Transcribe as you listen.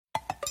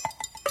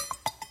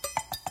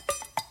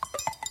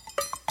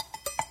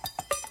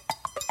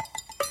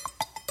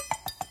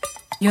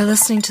You're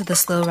listening to the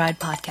Slow Ride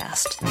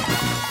Podcast.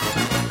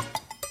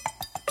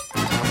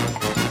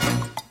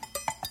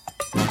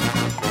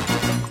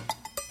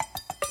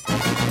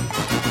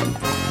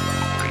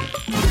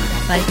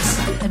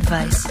 Bikes,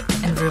 advice,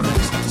 and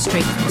rumors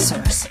straight from the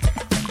source.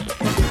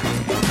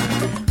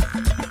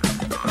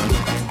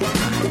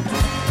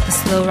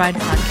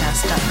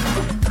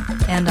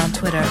 TheSlowRidePodcast.com and on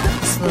Twitter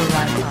at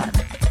TheSlowRidePod.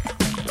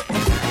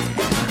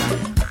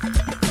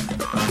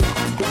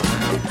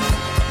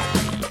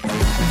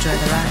 Enjoy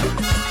the ride.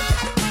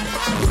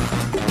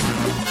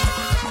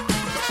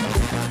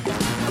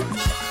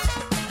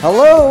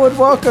 Hello and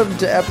welcome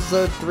to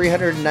episode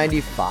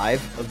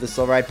 395 of the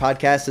Slow Ride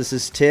Podcast. This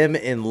is Tim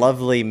in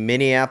lovely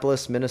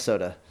Minneapolis,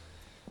 Minnesota.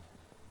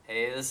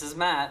 Hey, this is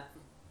Matt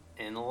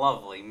in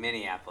lovely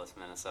Minneapolis,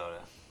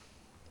 Minnesota.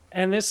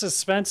 And this is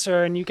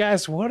Spencer, and you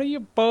guys, what are you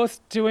both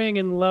doing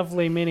in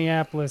lovely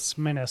Minneapolis,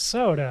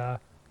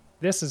 Minnesota?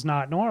 This is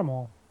not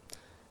normal.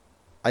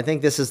 I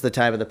think this is the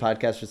time of the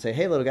podcast to say,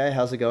 hey, little guy,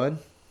 how's it going?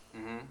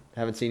 Mm-hmm.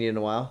 Haven't seen you in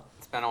a while.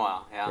 It's been a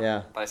while,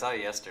 yeah. But I saw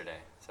you yesterday,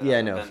 so yeah, it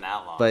I know. hasn't been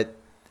that long. But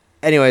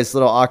anyways,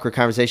 little awkward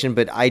conversation,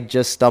 but I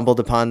just stumbled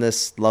upon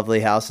this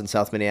lovely house in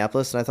South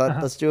Minneapolis, and I thought,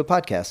 let's do a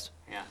podcast.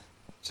 Yeah,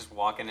 just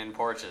walking in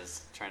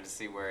porches, trying to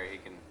see where he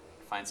can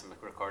find some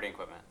recording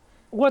equipment.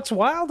 What's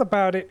wild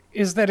about it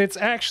is that it's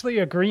actually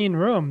a green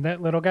room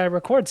that little guy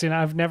records in.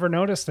 I've never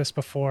noticed this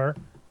before.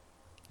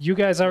 You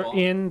guys are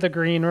in the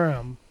green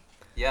room.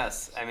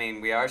 Yes, I mean,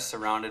 we are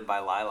surrounded by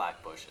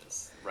lilac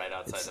bushes right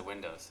outside the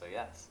window, so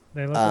yes.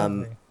 They look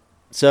lovely.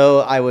 So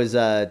I was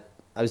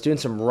doing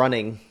some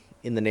running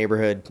in the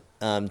neighborhood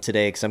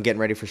today because I'm getting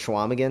ready for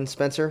Schwam again,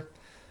 Spencer.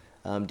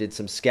 Did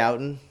some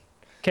scouting.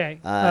 Okay,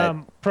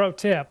 pro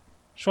tip.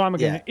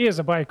 Schwamigan is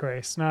a bike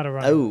race, not a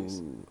run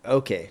race.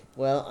 Okay.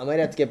 Well, I might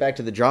have to get back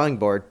to the drawing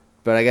board,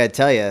 but I got to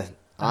tell you,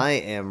 I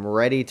am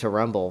ready to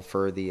rumble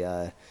for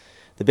the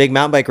big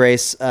mountain bike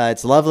race.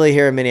 It's lovely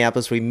here in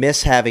Minneapolis. We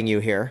miss having you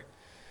here,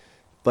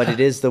 but it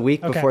is the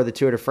week before the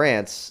Tour de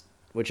France,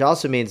 which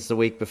also means it's the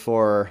week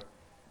before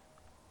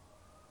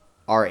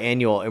our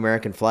annual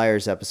American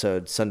Flyers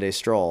episode, Sunday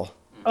Stroll.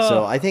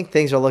 So I think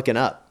things are looking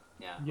up.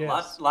 Yeah,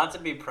 Yes. lots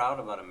to be proud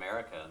about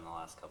America in the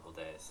last couple of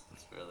days.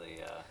 It's really,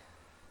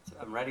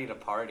 I'm ready to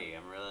party.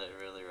 I'm really,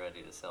 really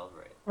ready to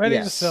celebrate. Ready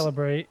to Yes.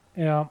 celebrate,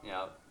 yeah.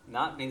 Yeah,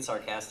 not being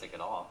sarcastic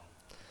at all.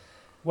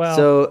 Well,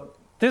 So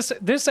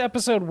this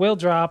episode will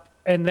drop,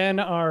 and then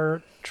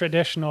our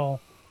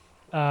traditional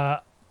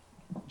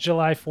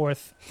July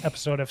 4th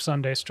episode of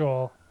Sunday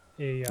Stroll,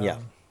 a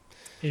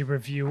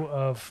review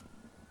of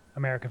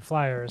American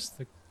Flyers,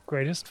 the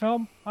greatest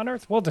film on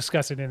earth. We'll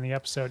discuss it in the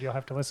episode. You'll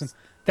have to listen.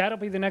 That'll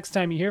be the next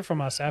time you hear from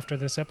us after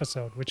this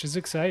episode, which is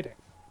exciting.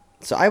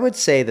 So I would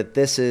say that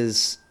this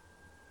is,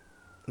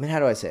 how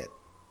do I say it?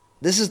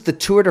 This is the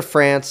Tour de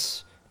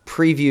France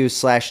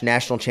preview /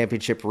 national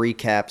championship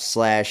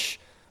recap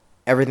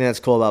 / everything that's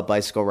cool about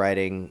bicycle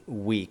riding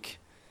week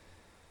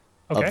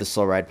of the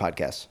Slow Ride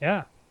Podcast.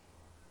 Yeah.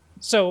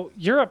 So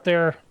you're up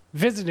there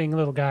visiting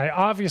little guy,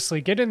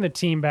 obviously getting the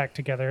team back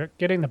together,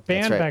 getting the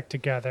band back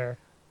together.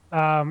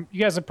 You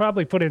guys have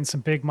probably put in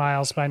some big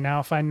miles by now.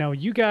 If I know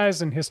you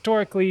guys, and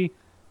historically,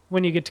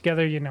 when you get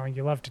together, you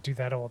love to do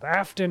that old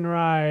Afton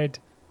ride.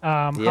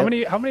 How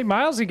many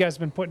miles have you guys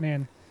been putting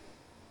in?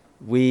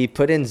 We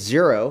put in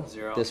zero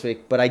this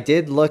week, but I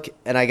did look,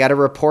 and I got to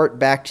report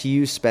back to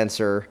you,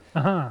 Spencer.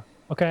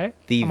 Okay.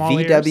 The I'm all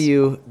ears.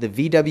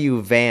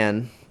 VW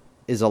van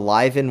is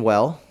alive and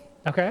well.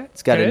 Okay.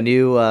 It's got good. a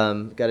new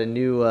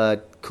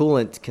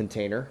coolant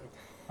container.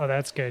 Oh,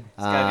 that's good.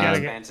 It's got gotta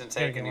the get- expansion gotta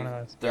tank get and one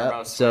of those.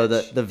 thermo So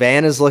switch. the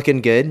van is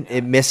looking good.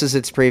 It misses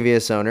its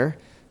previous owner,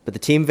 but the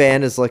team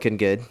van is looking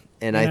good,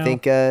 and I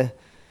think we're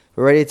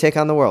ready to take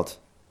on the world.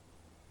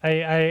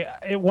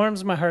 It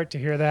warms my heart to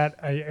hear that.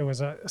 It was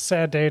a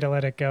sad day to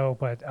let it go,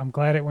 but I'm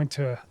glad it went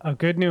to a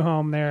good new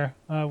home there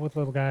with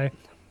little guy,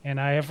 and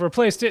I have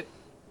replaced it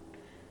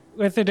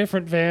with a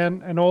different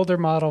van, an older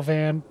model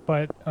van,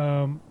 but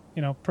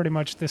pretty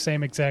much the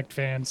same exact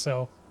van.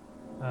 So,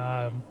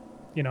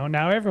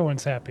 now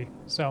everyone's happy.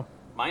 So,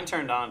 Mine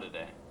turned on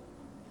today,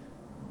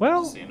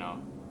 well, just so you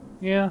know.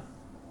 yeah,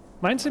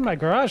 mine's in my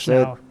garage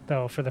now,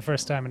 though, for the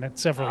first time in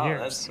several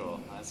years. That's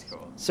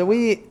cool. So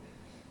we're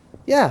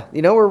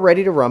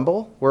ready to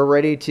rumble. We're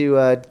ready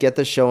to get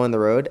the show on the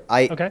road.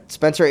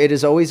 Spencer, it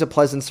is always a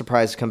pleasant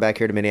surprise to come back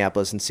here to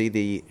Minneapolis and see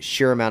the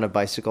sheer amount of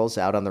bicycles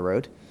out on the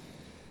road.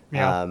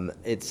 Yeah.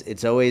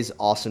 It's always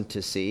awesome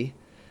to see.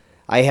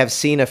 I have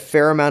seen a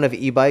fair amount of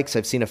e-bikes.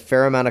 I've seen a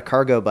fair amount of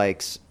cargo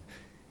bikes.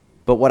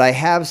 But what I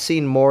have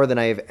seen more than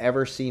I have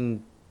ever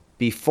seen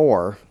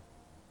before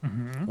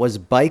was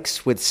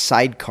bikes with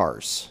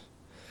sidecars.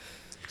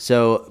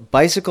 So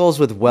bicycles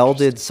with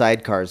welded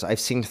sidecars. I've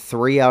seen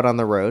 3 out on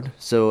the road.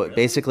 So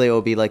basically it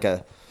will be like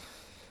a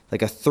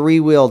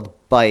 3-wheeled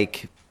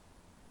bike,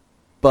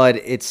 but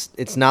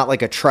it's not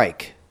like a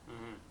trike.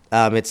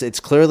 It's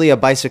clearly a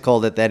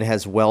bicycle that then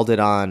has welded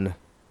on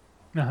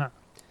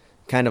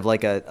kind of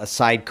like a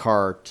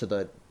sidecar to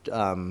the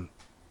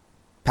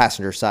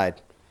passenger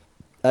side.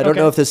 I don't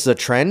know if this is a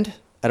trend.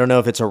 I don't know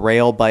if it's a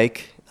rail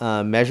bike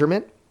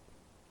measurement.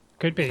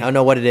 Could be. I don't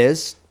know what it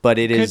is, but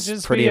it Could is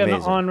just pretty be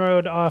amazing. an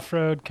on-road,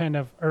 off-road kind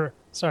of,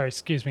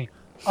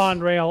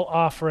 on-rail,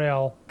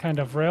 off-rail kind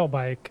of rail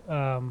bike.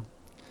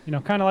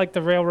 Kind of like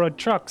the railroad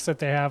trucks that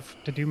they have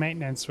to do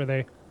maintenance, where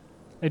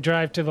they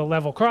drive to the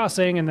level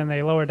crossing and then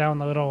they lower down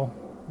the little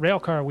rail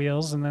car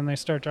wheels and then they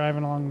start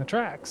driving along the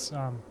tracks.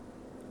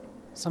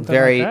 Something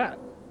Very- like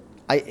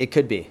that. It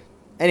could be.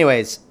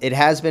 Anyways, it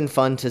has been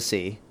fun to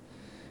see.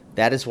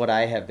 That is what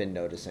I have been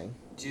noticing.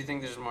 Do you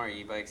think there's more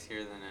e-bikes here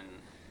than in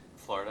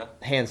Florida?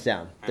 Hands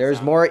down. Hands There's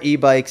down. more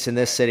e-bikes in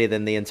this city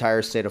than the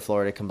entire state of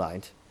Florida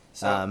combined.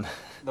 So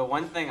the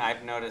one thing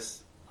I've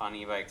noticed on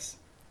e-bikes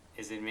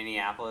is in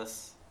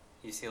Minneapolis,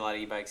 you see a lot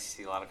of e-bikes,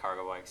 you see a lot of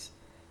cargo bikes,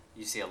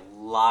 you see a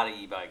lot of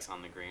e-bikes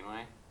on the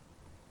Greenway.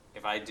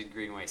 If I did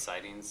Greenway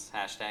sightings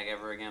hashtag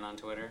ever again on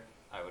Twitter,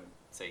 I would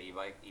say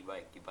e-bike,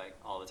 e-bike, e-bike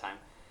all the time.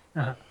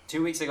 Uh-huh.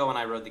 2 weeks ago when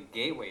I rode the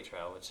Gateway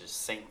Trail, which is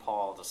St.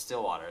 Paul to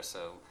Stillwater,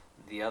 so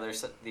the other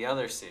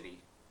city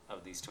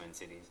of these twin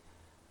cities,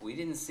 we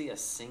didn't see a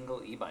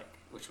single e-bike,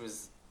 which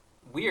was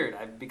weird.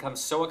 I've become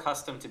so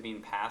accustomed to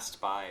being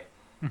passed by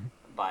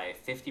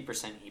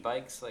 50%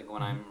 e-bikes, like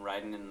when I'm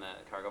riding in the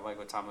cargo bike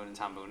with Tom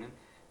Boonen,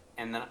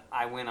 and then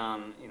I went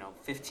on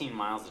 15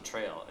 miles of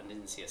trail and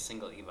didn't see a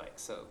single e-bike.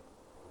 So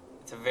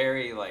it's a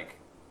very like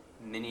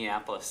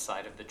Minneapolis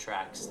side of the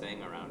tracks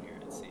thing around here,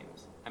 it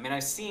seems. I mean,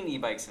 I've seen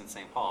e-bikes in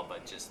St. Paul,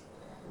 but just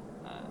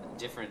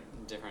different.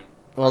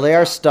 Well, they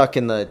are stuck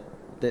in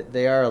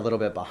they are a little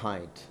bit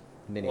behind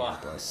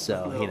Minneapolis. a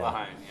So, little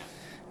behind, yeah.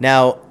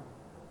 Now,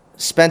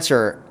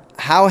 Spencer,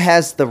 how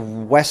has the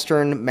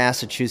Western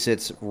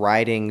Massachusetts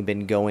riding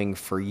been going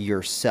for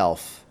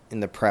yourself in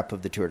the prep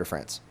of the Tour de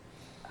France?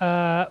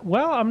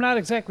 Well, I'm not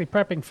exactly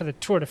prepping for the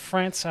Tour de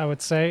France, I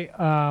would say,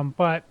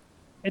 but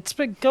it's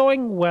been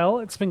going well.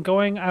 It's been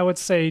going, I would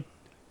say,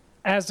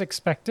 as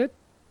expected.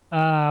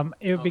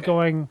 It would be Okay.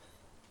 going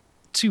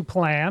to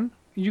plan,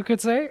 you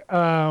could say.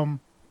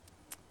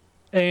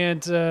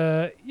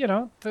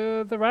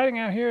 The riding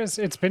out here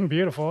it's been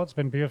beautiful. It's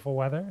been beautiful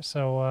weather.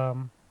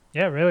 So,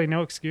 really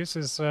no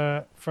excuses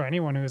for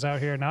anyone who's out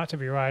here not to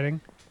be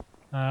riding.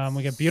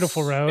 We got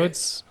beautiful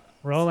roads,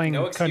 rolling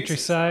No excuses,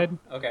 countryside,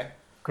 huh? Okay.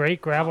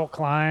 great gravel I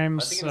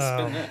climbs. think gonna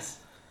spin this.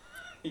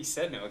 He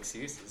said no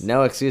excuses.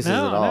 No excuses at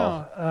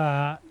all.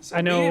 No. So I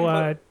we know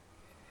didn't put-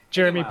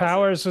 Jeremy miles in.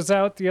 Powers was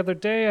out the other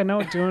day. I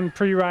know doing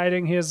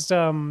pre-riding his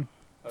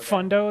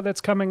fundo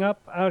that's coming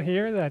up out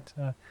here. That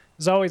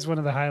is always one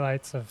of the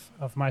highlights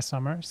of my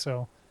summer.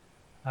 So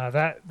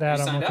that I'm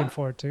signed looking up?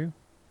 forward to.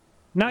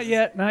 Not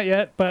yet.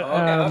 But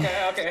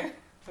Okay.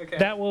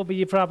 that will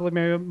be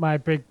probably my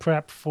big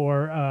prep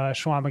for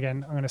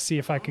Schwamigan. I'm going to see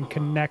if I can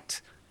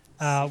connect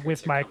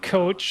with are my coming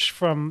coach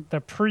from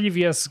the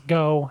previous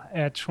go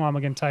at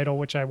Schwamigan title,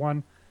 which I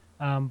won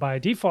by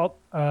default.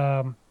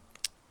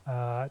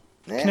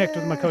 Connect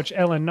with my coach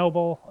Ellen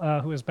Noble,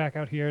 who is back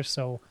out here.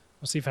 So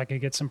we'll see if I can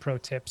get some pro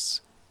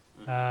tips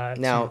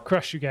Now- to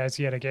crush you guys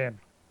yet again.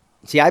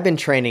 See, I've been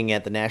training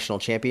at the national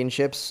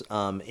championships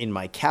in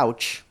my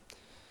couch,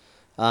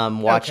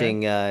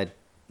 watching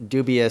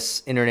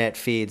dubious internet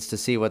feeds to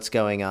see what's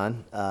going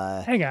on.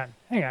 Hang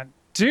on.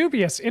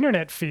 Dubious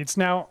internet feeds.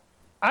 Now,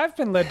 I've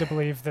been led to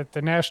believe that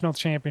the national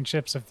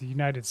championships of the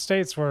United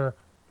States were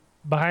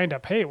behind a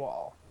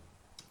paywall.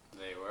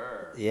 They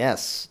were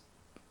Yes,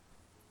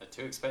 a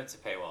too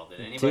expensive paywall.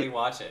 Did anybody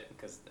watch it?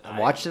 Because I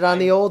watched it on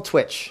the old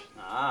Twitch.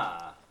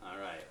 All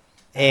right.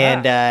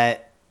 And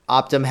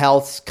Optum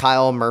Health's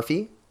Kyle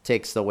Murphy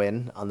takes the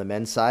win on the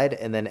men's side,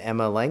 and then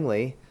Emma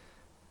Langley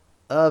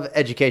of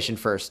Education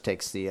First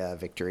takes the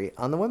victory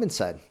on the women's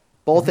side.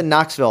 Both in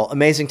Knoxville.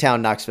 Amazing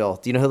town, Knoxville.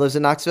 Do you know who lives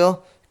in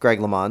Knoxville? Greg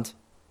LeMond.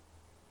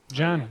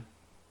 Johnny.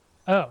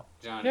 Oh.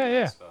 Johnny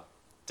Yeah. Knoxville.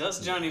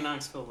 Does Johnny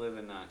Knoxville live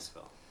in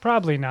Knoxville?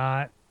 Probably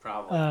not.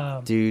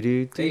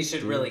 Probably. They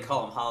should really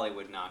call him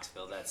Hollywood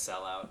Knoxville. That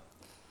sellout.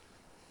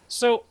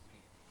 So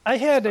I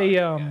had Probably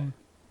a okay.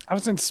 I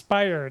was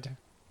inspired,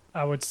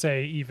 I would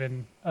say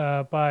even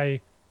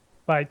by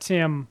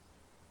Tim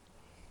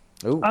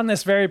Ooh. on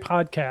this very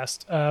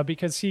podcast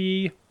because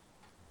he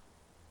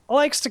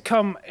likes to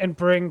come and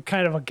bring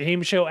kind of a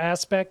game show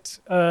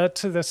aspect to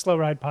the Slow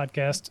Ride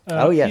podcast.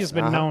 Oh, yes, He's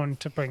been uh-huh. known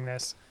to bring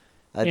this.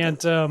 A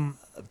And I knew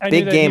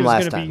big that he game was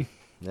last gonna be- time.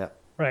 Yep.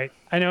 Right.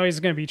 I know he's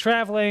going to be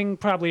traveling,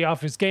 probably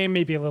off his game,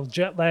 maybe a little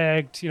jet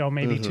lagged,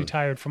 maybe Mm-hmm. too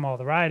tired from all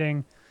the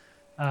riding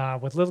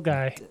with little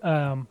guy.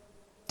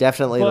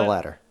 Definitely the But-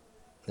 latter.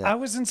 Yeah. I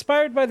was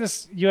inspired by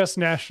this U.S.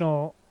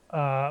 National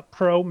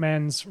Pro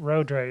Men's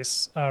Road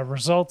Race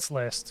results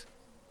list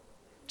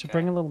to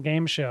bring a little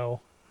game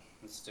show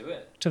Let's do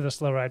it. to the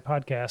Slow Ride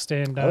podcast.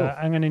 And Oh.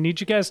 I'm going to need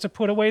you guys to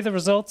put away the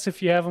results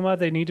if you have them.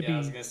 They need to Yeah, I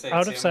was be gonna say,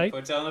 out Tim of sight.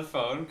 Put down the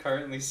phone.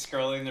 Currently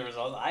scrolling the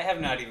results. I have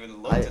not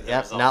even looked at the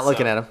Yep, results. not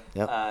looking so, at them.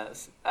 Yep.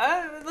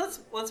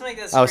 Let's make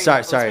that. Oh, Screen, sorry,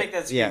 let's sorry. Make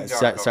that screen Yeah,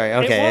 dark sorry.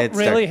 over Okay, it won't it's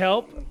really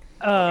dark.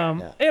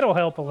 help. It'll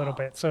help a little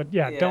bit. So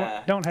yeah,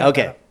 Yeah. don't have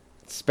Okay. that.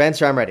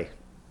 Spencer, I'm ready.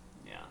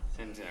 Yeah,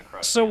 Tim's gonna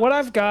crush. So me what on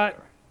I've this, got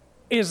whatever.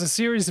 is a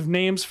series of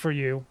names for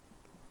you.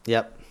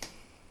 Yep.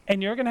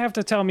 and you're going to have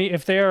to tell me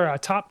if they're a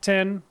top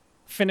 10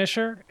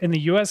 finisher in the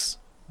U.S.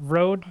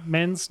 Road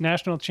Men's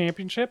National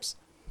Championships,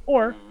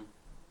 or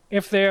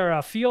if they're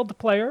a field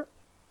player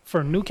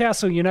for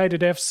Newcastle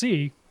United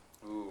FC.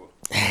 Ooh.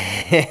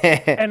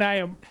 And I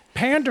am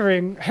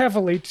pandering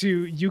heavily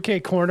to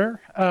UK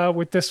Corner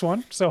with this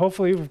one, so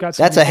hopefully we've got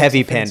some. That's a heavy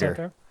Newcastle fans out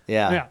pander. there.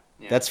 Yeah.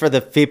 Yeah. That's for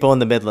the people in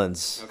the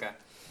Midlands. Okay.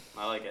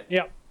 I like it.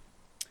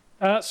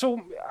 Yeah.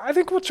 So I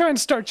think we'll try and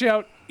start you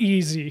out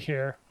easy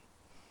here.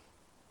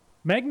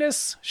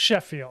 Magnus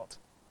Sheffield.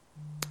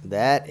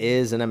 That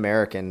is an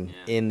American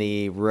in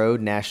the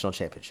Road National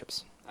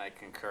Championships. I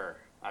concur.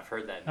 I've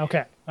heard that name.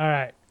 Okay. All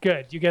right.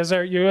 Good. You guys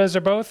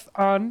are both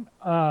on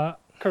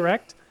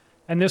correct.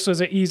 And this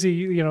was an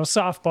easy,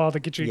 softball to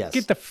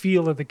get the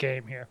feel of the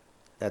game here.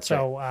 That's right.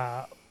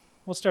 So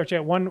we'll start you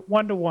at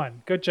 1-1.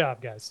 Good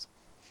job, guys.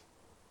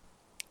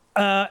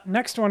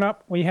 Next one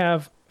up, we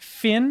have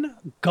Finn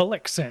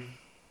Gullikson.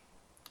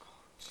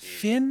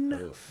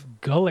 Finn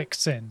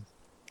Gullikson.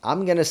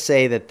 I'm going to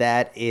say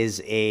that is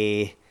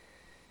he's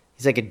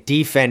like a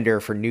defender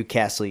for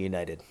Newcastle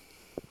United.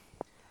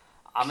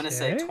 I'm going to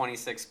say Okay.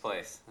 26th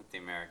place at the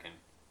American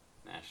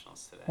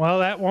Nationals today. Well,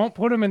 that won't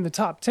put him in the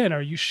top 10.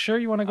 Are you sure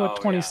you want to go Oh,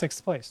 with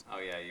 26th place? Oh,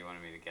 yeah, you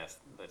wanted me to guess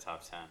the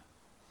top 10.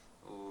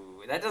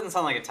 Ooh, that doesn't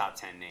sound like a top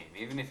 10 name,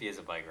 even if he is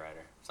a bike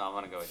rider. So I'm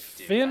going to go with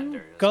Finn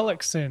defender as well.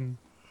 Gullikson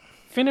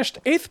finished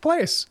 8th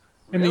place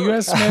in Really? the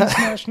U.S. Men's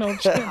National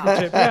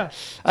Championship. Yeah.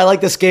 I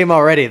like this game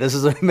already. This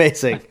is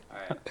amazing. All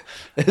right.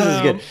 This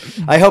is good.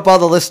 I hope all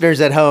the listeners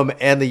at home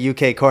and the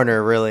UK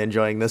corner are really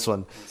enjoying this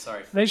one. I'm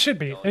sorry. They should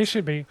be. They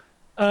should be.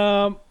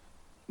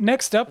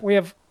 Next up, we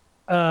have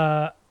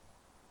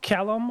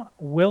Callum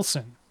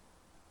Wilson.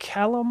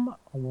 Callum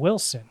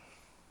Wilson.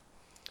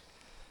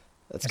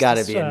 That's got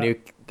to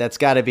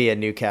this, be a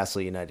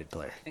Newcastle United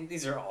player. I think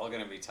these are all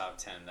going to be top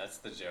 10. That's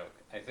the joke.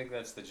 I think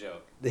that's the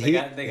joke. He-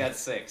 They got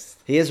 6th.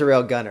 He is a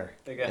real gunner.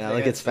 They got- Yeah, they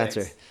look got at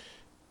Spencer. 6th.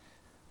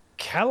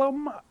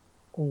 Callum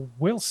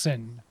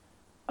Wilson.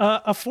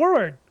 A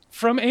forward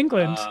from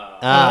England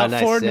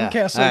Nice. for Yeah.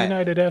 Newcastle All right.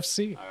 United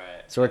FC. All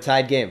right. So we're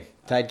tied game.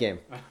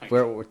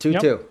 We're 2-2.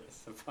 Yep.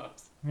 I suppose.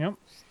 Yep.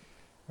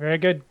 Very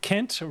good.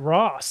 Kent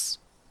Ross.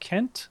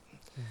 Kent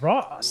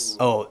Ross.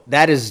 Oh,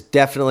 that is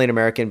definitely an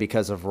American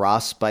because of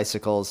Ross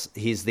Bicycles.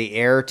 He's the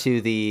heir to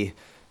the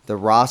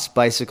Ross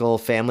Bicycle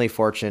family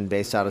fortune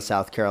based out of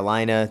South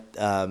Carolina.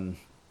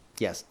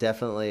 Yes,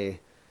 definitely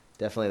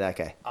that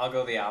guy. I'll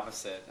go the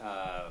opposite.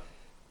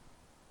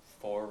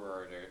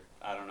 Forward, or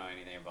I don't know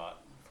anything about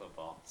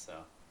football, so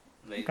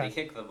they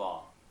kick the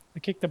ball. They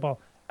kick the ball.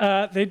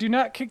 They do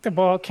not kick the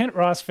ball. Kent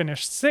Ross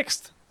finished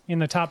 6th in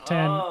the top 10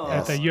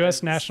 at the U.S.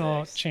 Yes.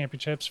 National 6th.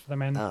 Championships for the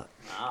men. Oh,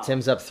 Wow.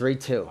 Tim's up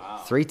 3-2.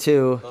 Wow.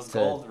 3-2. Those to-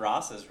 gold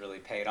Rosses really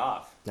paid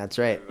off. That's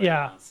right. Everybody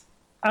Yeah. wants.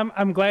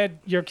 I'm glad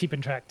you're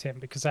keeping track, Tim,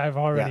 because I've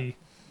already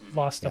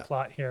lost the Yeah.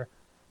 plot here.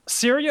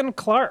 Syrian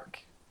Clark.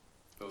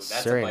 Ooh,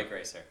 that's Syrian. a bike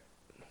racer.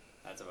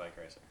 That's a bike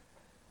racer.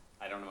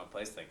 I don't know what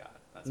place they got.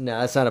 That's No,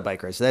 that's not a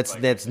bike racer. That's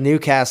Bike that's racer.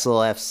 Newcastle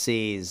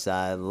FC's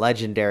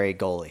legendary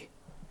goalie.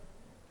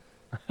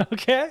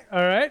 Okay,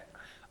 all right.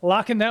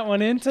 Locking that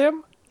one in,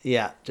 Tim.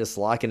 Yeah, just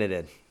locking it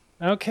in.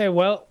 Okay,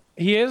 well,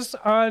 he is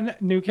on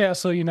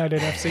Newcastle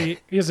United FC.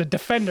 He is a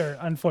defender,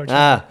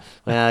 unfortunately.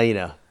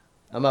 Well,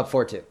 I'm up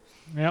 4-2.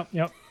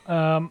 Yep.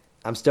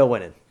 I'm still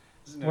winning.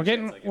 There's no We're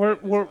getting- chance I can we're-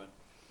 win this we're- one.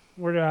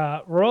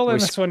 We're rolling We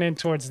this one in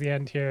towards the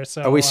end here.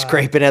 So Are we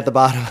scraping at the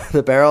bottom of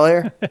the barrel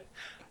here?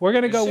 We're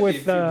gonna There go should be a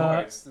with few more.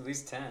 It's at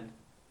least 10.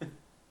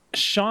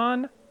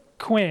 Sean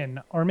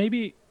Quinn, or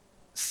maybe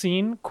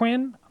Sean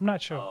Quinn. I'm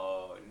not sure.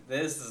 Oh,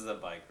 this is a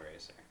bike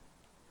racer.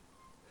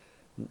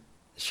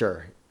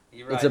 Sure.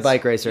 He It's rides- a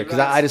bike racer he because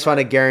I rides just want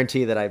to for-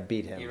 guarantee that I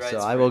beat he him. rides So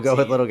for I a will go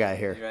with team. little guy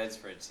here. He rides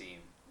for a team.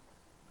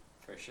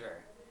 For sure.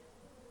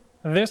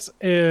 This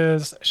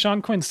is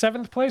Sean Quinn,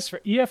 7th place for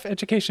EF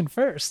Education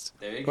First.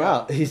 There you go.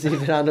 Wow, he's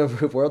even on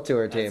the World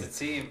Tour team. That's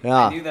a team.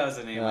 Yeah. I knew that was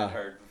a name Yeah. I'd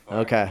heard before.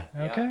 Okay.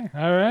 Yeah. Okay,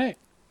 all right.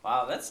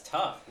 Wow, that's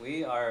tough.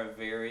 We are a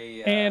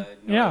very And,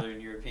 yeah.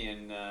 northern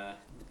European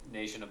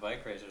nation of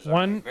bike racers.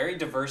 One- Very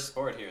diverse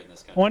sport here in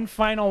this country. One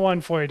final one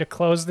for you to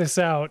close this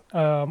out.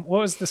 What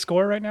was the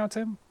score right now,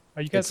 Tim?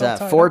 Are you guys It's all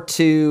tied up?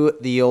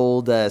 4-2, the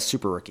old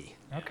super rookie.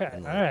 Okay,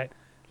 all right.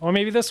 Well,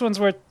 maybe this one's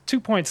worth 2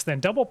 points then.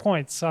 Double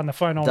points on the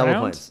final Double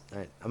round. points. All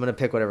right, I'm going to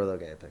pick whatever little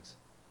guy picks.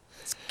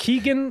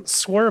 Keegan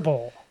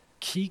Swerble.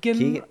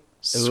 Keegan Ooh.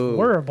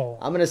 Swerble.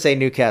 I'm going to say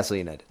Newcastle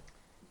United.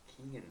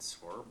 Keegan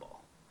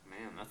Swerble.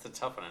 Man, that's a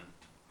tough one.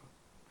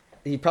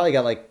 He probably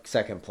got like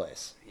second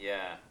place.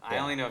 Yeah. I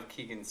Yeah. only know of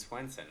Keegan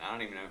Swenson. I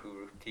don't even know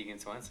who Keegan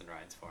Swenson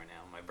rides for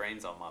now. My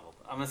brain's all muddled.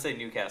 I'm going to say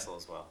Newcastle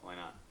as well. Why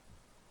not?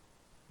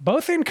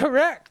 Both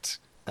incorrect.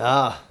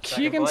 Ah,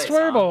 Second Keegan place,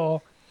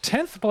 Swerble,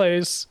 10th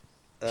place,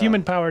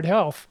 Human Powered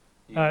Health,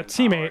 Human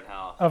teammate Powered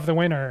Health. of the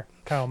winner,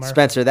 Kyle Murphy.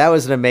 Spencer, that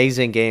was an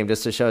amazing game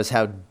just to show us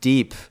how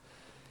deep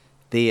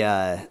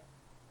the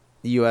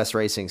U.S.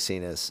 racing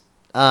scene is.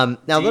 Now,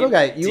 little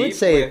guy, you would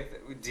say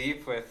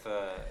deep with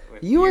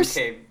You were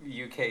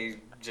UK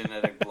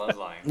genetic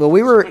bloodline. Well,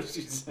 we were What did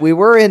you say? we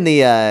were in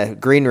the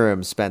green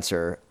room,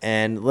 Spencer,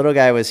 and little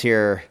guy was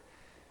here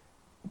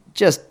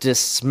just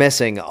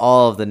dismissing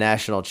all of the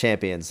national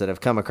champions that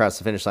have come across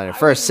the finish line at I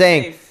first,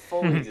 wouldn't saying say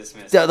fully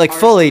dismissed, like partially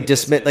fully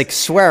dismiss, like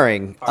dismissed.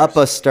 swearing up a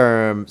Partially.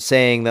 storm,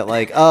 saying that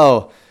like,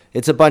 oh,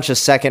 it's a bunch of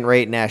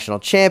second-rate national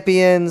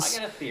champions I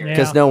got a theory. Yeah.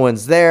 because no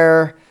one's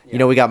there. Yeah. You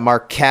know, we got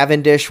Mark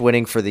Cavendish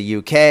winning for the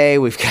UK.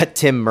 We've got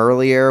Tim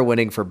Merlier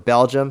winning for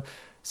Belgium.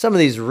 Some of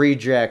these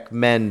reject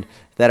men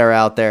that are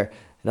out there.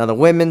 And on the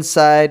women's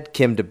side,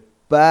 Kim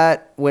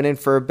DeBat winning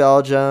for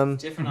Belgium.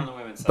 Different on the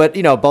women's side. But,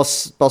 you know,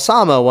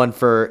 Balsamo won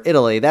for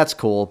Italy. That's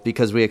cool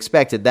because we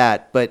expected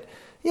that. But,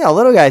 you know,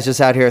 little guy's just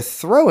out here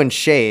throwing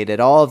shade at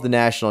all of the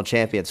national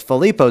champions.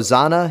 Filippo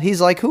Zana,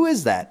 he's like, who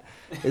is that?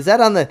 Is that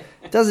on the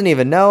 – doesn't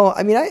even know.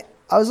 I mean, I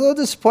was a little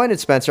disappointed,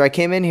 Spencer. I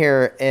came in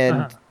here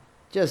and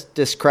just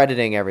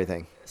discrediting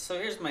everything. So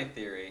here's my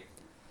theory.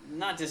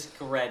 Not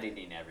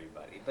discrediting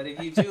everybody, but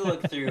if you do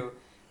look through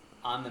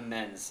on the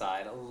men's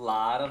side, a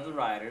lot of the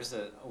riders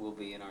that will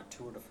be in our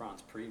Tour de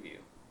France preview,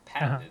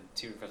 patented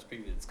Tour de France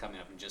preview that's coming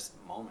up in just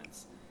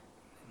moments,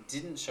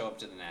 didn't show up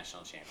to the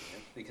national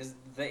championship because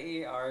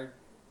they are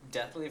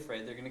deathly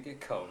afraid they're going to get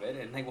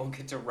COVID and they won't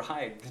get to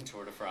ride the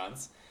Tour de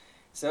France.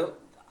 So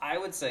I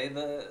would say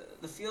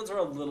the fields were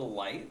a little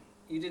light.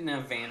 You didn't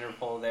have Van der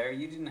Poel there.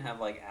 You didn't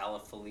have like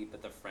Alaphilippe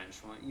at the French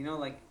one. You know,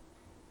 like,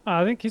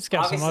 I think he's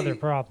got some Obviously- other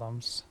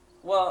problems.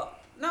 well,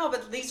 no,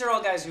 but these are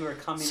all guys who are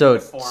coming So- to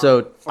form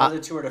so, for the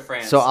Tour de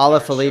France. So that are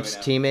Alaphilippe's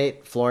showing up.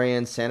 teammate,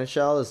 Florian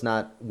Seneschal, is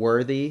not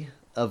worthy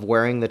of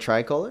wearing the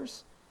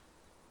tricolors?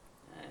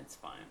 It's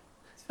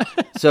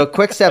fine. So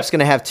Quick-Step's going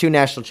to have 2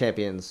 national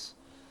champions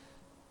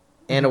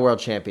and a world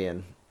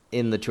champion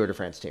in the Tour de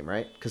France team,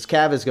 right? Because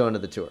Cav is going to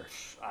the Tour.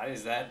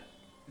 Is that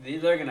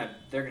they're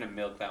gonna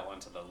milk that one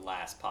to the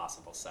last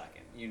possible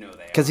second? You know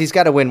they Because are. he's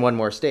got to win one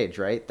more stage,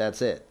 right?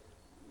 That's it.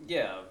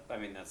 Yeah, I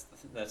mean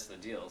that's the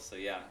deal. So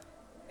yeah,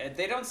 if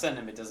they don't send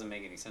him, it doesn't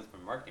make any sense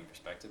from a marketing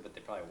perspective, but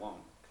they probably won't.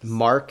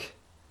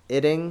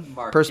 Marketing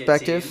Marketing.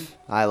 perspective.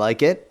 I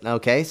like it.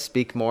 Okay,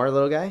 speak more,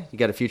 little guy. You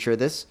got a future of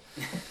this.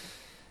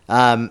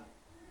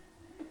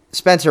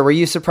 Spencer, were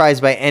you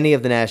surprised by any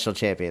of the national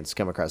champions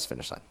come across the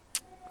finish line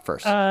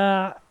first?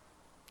 I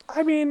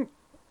mean,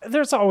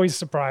 there's always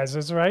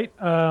surprises, right?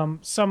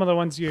 Some of the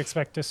ones you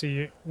expect to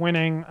see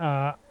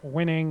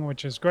winning,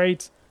 which is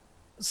great.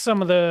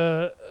 Some of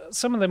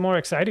the more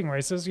exciting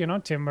races, you know,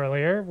 Tim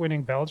Merlier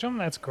winning Belgium,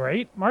 that's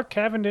great. Mark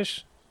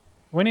Cavendish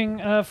winning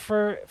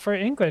for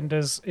England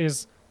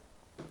is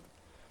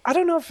I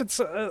don't know if it's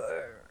a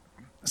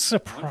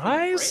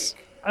surprise.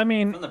 break. I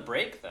mean, From the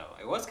break though,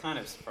 it was kind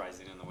of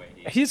surprising in the way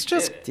He's he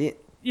just- did Do it.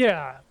 you-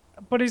 yeah,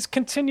 but he's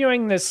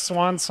continuing this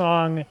swan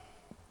song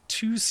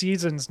 2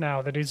 seasons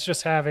now that he's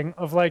just having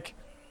of like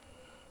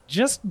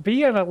just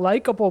being a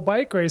likable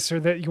bike racer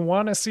that you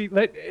want to see.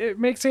 That it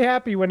makes you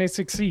happy when he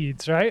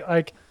succeeds, right?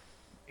 Like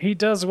he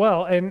does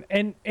well, and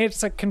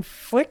it's a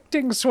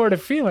conflicting sort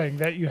of feeling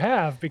that you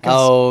have because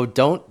Oh,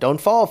 don't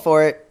fall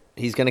for it.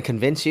 He's going to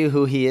convince you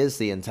who he is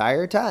the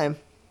entire time.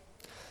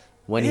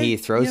 When he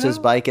throws you his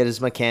know- bike at his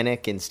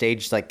mechanic in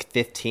stage like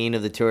 15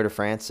 of the Tour de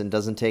France and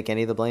doesn't take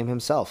any of the blame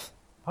himself.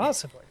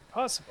 possibly,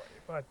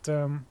 but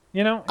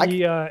you know,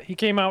 I- he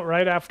came out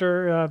right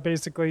after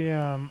basically.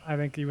 I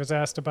think he was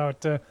asked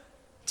about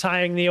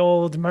tying the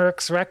old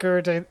Merckx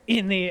record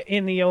in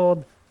the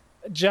old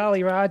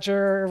Jolly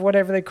Roger or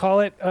whatever they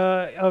call it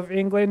of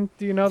England.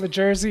 Do you know the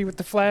jersey with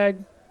the flag?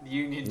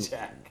 Union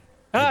Jack.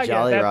 Ah,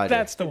 Jolly Roger.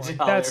 that's the one. Jolly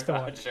That's the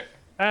one. Roger.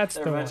 That's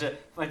They're the a one.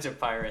 bunch of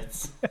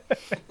pirates.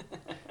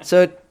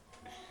 So,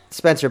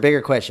 Spencer,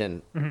 bigger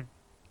question. Mm-hmm.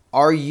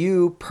 Are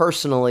you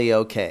personally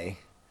okay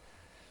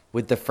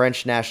with the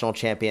French national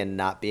champion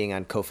not being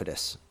on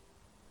Cofidis?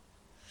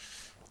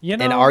 You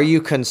know, And are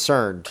you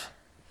concerned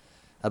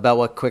about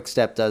what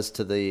Quick-Step does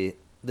to the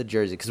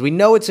jersey? Because we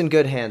know it's in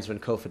good hands when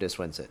Cofidis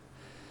wins it.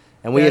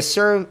 And we That's-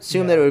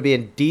 assume that it would be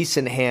in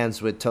decent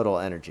hands with Total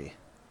Energy.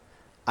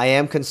 I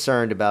am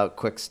concerned about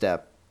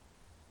Quick-Step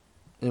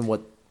and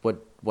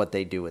what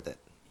they do with it.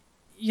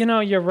 you know,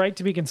 you're right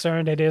to be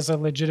concerned. It is a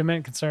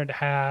legitimate concern to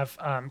have.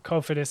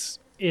 Cofidis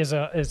is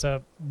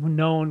a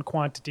known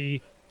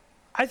quantity.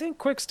 I think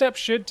Quick-Step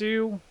should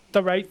do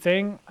the right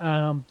thing.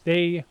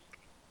 They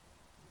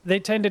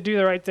tend to do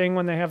the right thing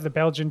when they have the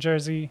Belgian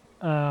jersey.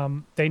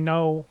 They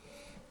know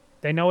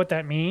what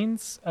that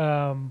means.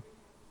 I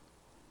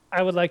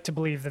would like to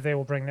believe that they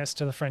will bring this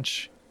to the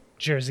French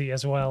jersey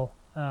as well,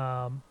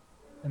 and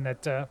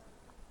that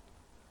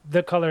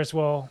the colors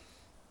will,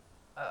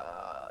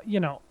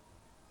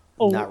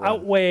 Not run.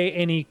 outweigh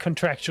any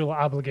contractual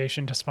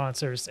obligation to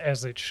sponsors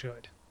as it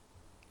should.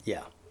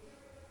 Yeah.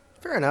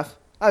 Fair enough.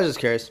 I was just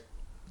curious.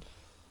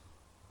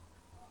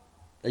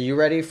 Are you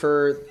ready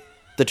for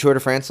the Tour de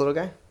France, little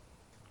guy?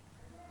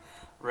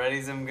 Ready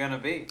as I'm gonna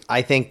be.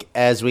 I think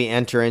as we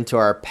enter into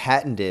our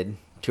patented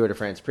Tour de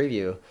France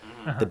preview,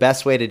 the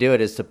best way to do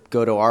it is to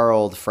go to our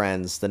old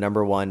friends, the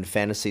 #1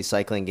 fantasy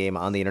cycling game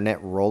on the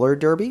internet, Roller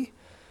Derby.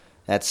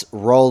 That's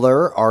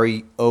Roller,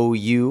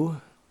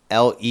 ROULEUR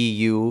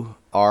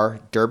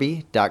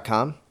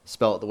derby.com,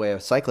 spell it the way a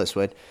cyclist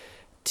would,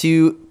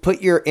 to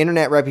put your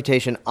internet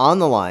reputation on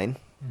the line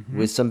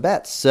with some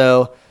bets.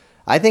 So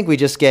I think we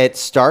just get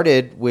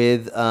started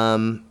with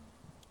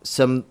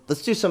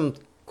let's do some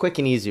quick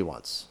and easy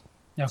ones.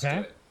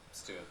 Okay.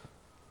 Let's do it.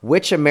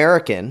 Which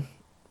American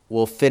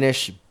will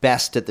finish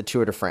best at the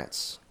Tour de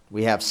France?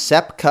 We have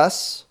Sepp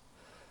Kuss,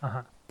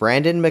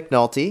 Brandon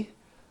McNulty,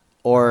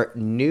 or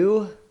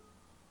new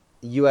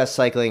U.S.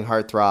 cycling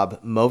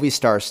heartthrob,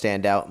 Movistar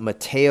standout,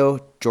 Matteo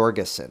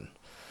Jorgensen.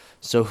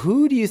 So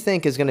who do you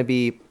think is going to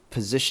be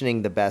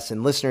positioning the best?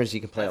 And listeners, you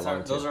can play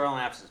along Those too. are all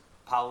absent.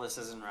 Paulus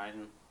isn't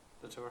riding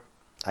the Tour?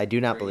 I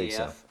do not Or believe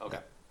so. EF? Okay.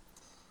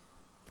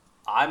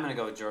 I'm going to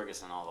go with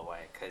Jorgensen all the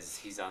way because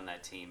he's on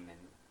that team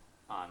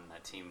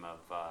of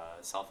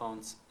cell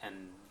phones,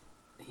 and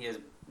he has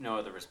no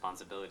other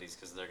responsibilities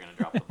because they're going to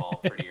drop the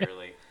ball pretty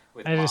early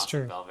with That is Moss true.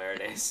 and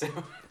Valverde. So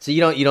So you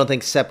don't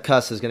think Sepp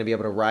Kuss is going to be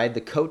able to ride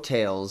the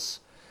coattails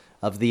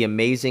of the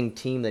amazing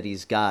team that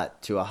he's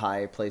got to a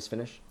high place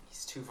finish?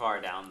 he's too far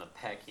down the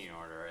pecking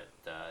order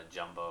at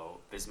Jumbo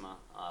Visma,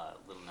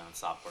 little known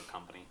software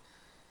company.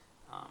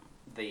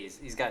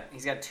 He's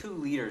got two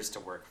leaders to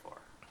work for.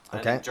 I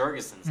Okay. think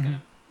Jorgensen's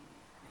gonna.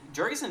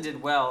 Jorgensen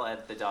did well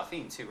at the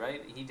Dauphine too,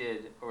 right? He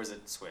did, or was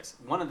it Swiss?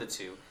 One of the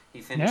two.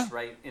 He finished Yeah.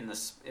 right in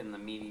the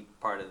meaty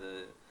part of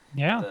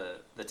Yeah.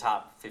 the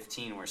top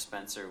 15, where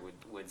Spencer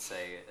would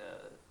say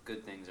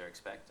good things are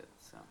expected.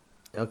 So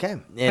Okay.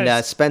 And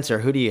Nice. Spencer,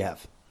 who do you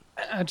have?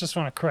 I just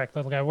want to correct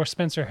little guy where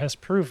Spencer has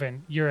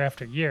proven year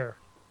after year.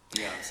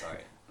 yeah, I'm sorry.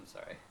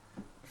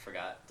 I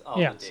forgot all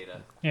Yeah. the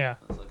data Yeah.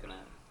 I was looking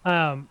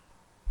at.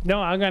 No,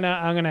 I'm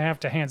gonna have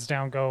to hands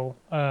down go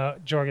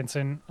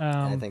Jorgensen.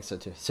 I think so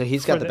too. So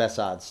he's for got the the- best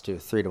odds too,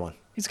 3-1.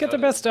 He's got the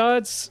best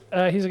odds.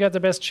 He's got the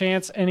best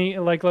chance, and he,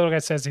 like little guy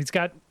says, he's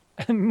got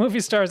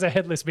Movistar's a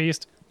headless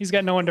beast. He's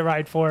got no one to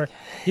ride for.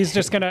 He's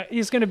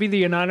gonna be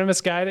the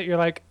anonymous guy that you're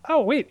like,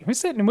 oh wait,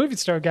 who's that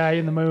Movistar guy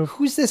in the move?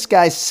 Who's this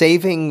guy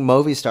saving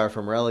Movistar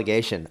from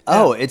relegation?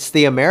 Oh, it's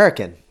the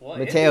American, Well,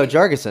 Matteo it'd be-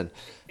 Jorgensen.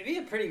 It'd be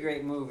a pretty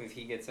great move if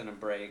he gets in a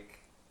break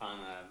on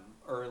an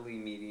early,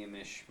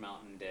 medium-ish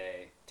mountain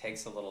day,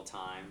 takes a little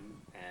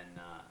time, and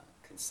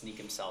can sneak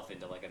himself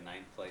into like a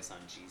 9th place on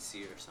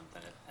GC or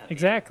something at the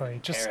Exactly,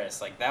 end. just- Paris.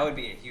 Like that would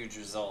be a huge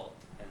result,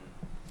 and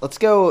Let's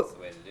go. that's the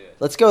way to do it.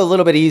 Let's go a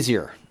little bit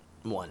easier.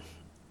 One.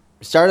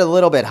 Started a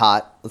little bit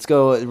hot. Let's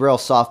go real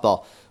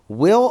softball.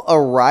 Will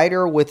a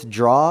rider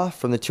withdraw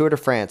from the Tour de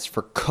France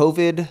for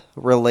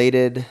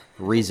COVID-related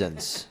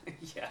reasons?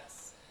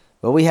 Yes.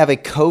 Well, we have a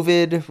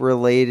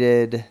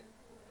COVID-related.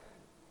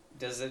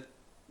 Does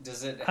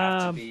it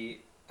have to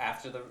be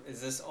after the?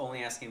 Is this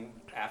only asking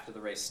after the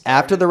race? Started,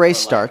 After the race or,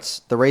 like- starts,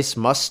 the race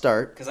must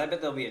start. Because I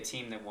bet there'll be a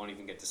team that won't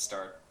even get to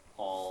start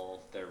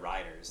all their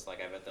riders. Like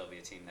I bet there'll be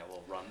a team that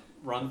will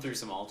run through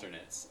some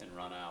alternates and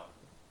run out.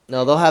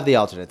 No, they'll have the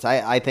alternates.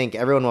 I think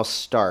everyone will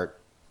start.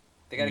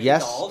 They got to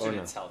Yes keep the or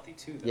alternates healthy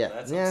too. Though. Yeah,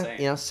 That's what I'm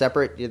saying.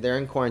 separate. They're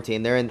in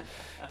quarantine. They're in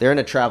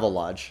a travel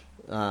lodge.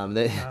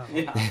 Yeah.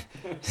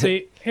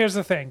 See, here's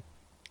the thing.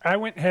 I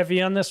went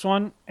heavy on this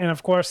one, and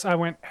of course, I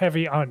went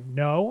heavy on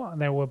no.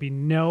 There will be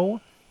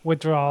no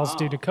withdrawals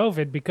due to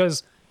COVID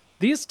because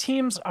these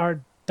teams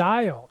are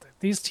dialed.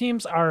 These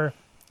teams are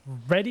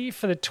ready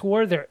for the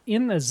Tour. They're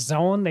in the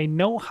zone. They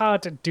know how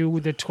to do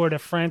the Tour de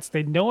France.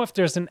 They know if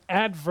there's an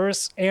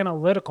adverse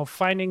analytical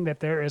finding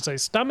that there is a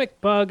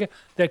stomach bug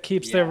that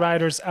keeps their Yeah.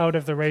 riders out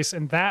of the race,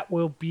 and that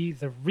will be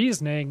the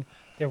reasoning.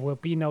 There will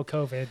be no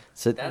COVID.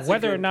 So That's a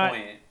Whether or good not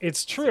point.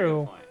 it's That's a good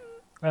true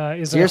point.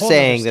 is a you're whole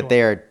saying other that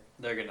story.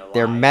 They're gonna lie.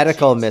 they're and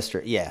medical cheat.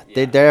 mystery. Yeah, Yeah.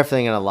 they're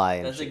definitely gonna lie.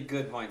 And That's a cheat.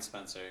 good point,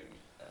 Spencer.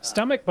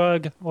 Stomach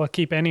bug will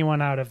keep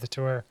anyone out of the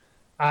Tour.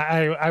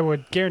 I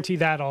would guarantee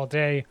that all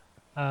day.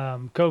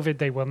 COVID,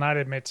 they will not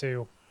admit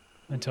to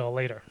until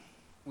later.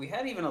 We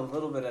had even a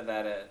little bit of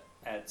that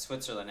at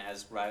Switzerland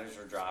as riders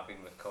were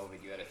dropping with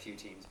COVID. You had a few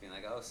teams being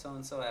like, "Oh, so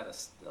and so had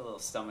a little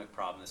stomach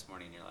problem this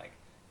morning." And you're like,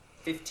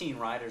 15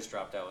 riders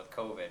dropped out with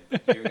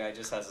COVID. Your guy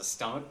just has a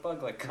stomach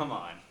bug. Like, come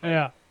on,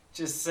 Yeah.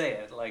 just say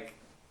it. Like,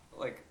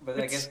 but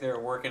I guess they're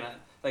working on.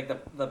 Like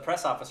the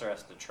press officer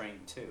has to train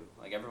too.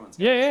 Like everyone's.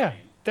 gotta Yeah.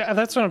 train.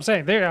 That's what I'm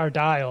saying. They are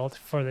dialed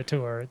for the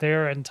Tour.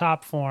 They're in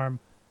top form.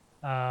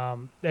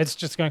 It's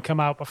just going to come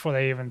out before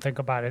they even think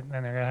about it, and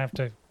they're going to have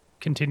to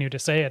continue to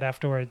say it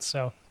afterwards.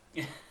 So,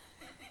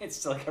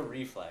 It's like a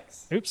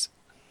reflex. oops.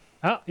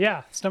 Oh,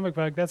 yeah, stomach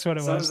bug. That's what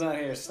it Someone's was. not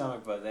here,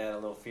 stomach bug. They had a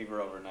little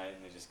fever overnight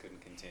and they just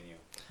couldn't continue.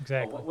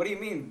 Exactly. What do you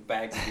mean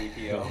bags of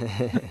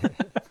BPO?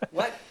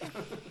 What?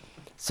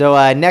 So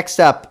next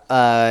up,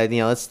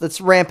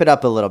 let's ramp it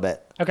up a little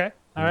bit. Okay.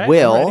 All right. I'm ready.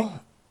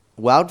 Will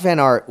Wout van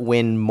Aert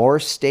win more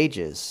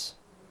stages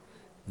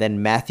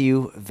than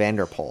Matthew van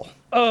der Poel?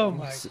 Oh,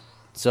 my.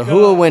 So who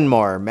will win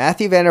more,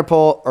 Matthew van der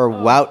Poel or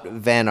Wout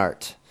van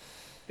Aert?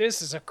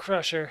 This is a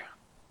crusher.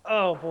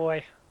 Oh,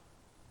 boy.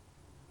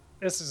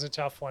 This is a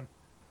tough one.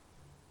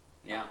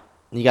 Yeah.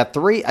 You got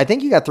three. I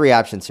think you got three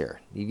options here: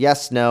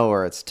 yes, no,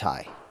 or it's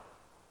tie.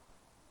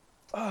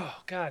 Oh,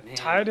 God. Man.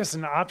 Tied is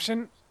an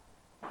option?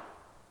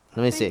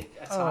 Let me see.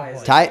 A tie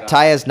is a Ty, good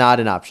Ty option. is not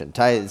an option.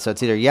 Ty, so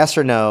it's either yes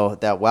or no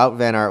that Wout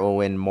Van Aert will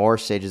win more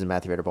stages than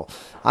Matthew Van Der Poel.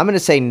 I'm going to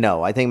say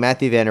no. I think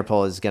Matthew Van Der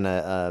Poel is going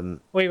to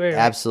Wait.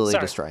 absolutely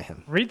Sorry. destroy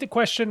him. Read the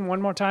question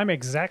one more time,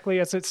 exactly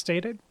as it's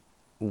stated.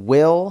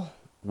 Will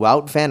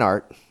Wout Van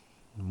Aert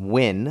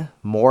win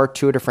more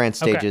Tour de France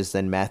Okay. stages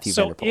than Matthew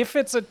Van So Der Poel? if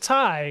it's a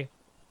tie,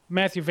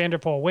 Matthew Van Der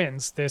Poel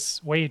wins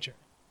this wager.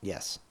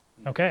 Yes.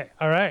 Okay,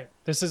 all right.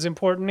 This is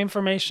important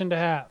information to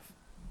have.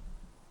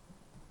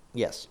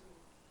 Yes.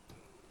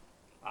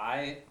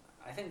 I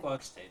think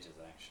Wout stages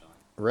actually.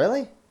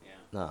 Really? Yeah.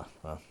 No.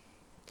 Well,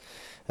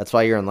 that's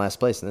why you're in last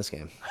place in this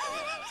game.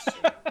 Yeah, that's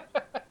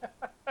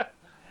true.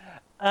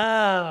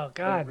 Oh, The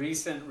God.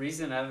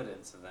 recent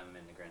evidence of them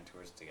in the Grand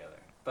Tours together.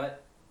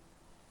 But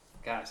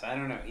gosh, I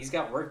don't know. He's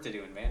got work to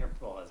do, and Van Der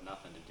Poel has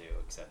nothing to do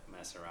except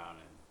mess around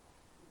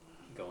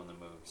and go in the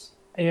moves.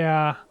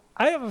 Yeah,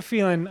 I have a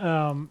feeling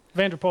Van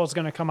Der Poel's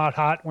going to come out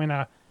hot, win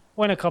a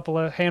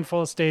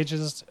handful of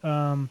stages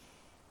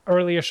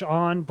early-ish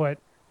on, but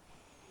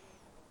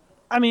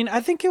I mean, I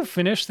think he'll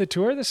finish the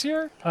Tour this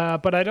year,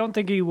 but I don't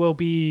think he will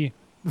be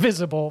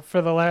visible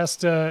for the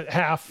last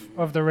half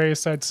of the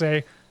race, I'd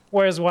say.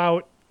 Whereas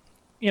Wout,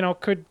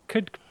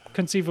 could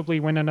conceivably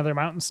win another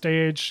mountain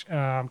stage,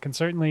 can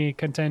certainly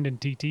contend in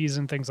TTs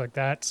and things like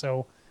that.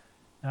 So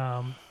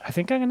I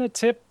think I'm gonna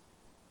tip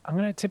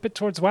it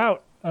towards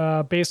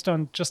Wout based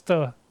on just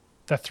the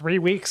 3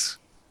 weeks,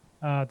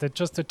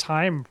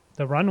 the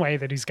runway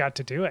that he's got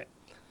to do it.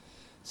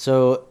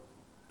 So,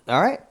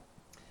 all right.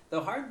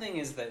 The hard thing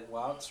is that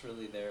Wout's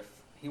really there.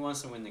 He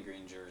wants to win the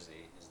green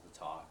jersey, is the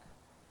talk,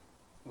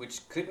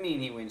 which could mean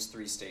he wins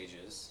 3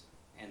 stages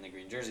and the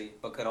green jersey,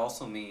 but could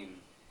also mean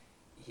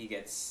he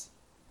gets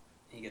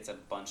a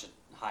bunch of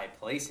high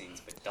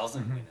placings, but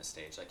doesn't win a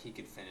stage. Like he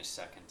could finish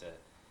second to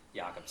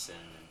Jakobsen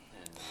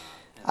and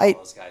all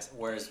those guys,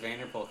 whereas Van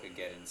Der Poel could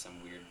get in some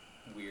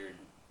weird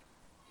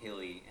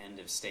hilly end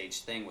of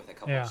stage thing with a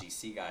couple of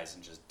GC guys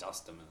and just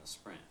dust them in the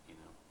sprint.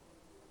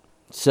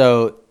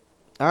 So,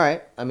 all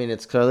right. I mean,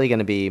 it's clearly going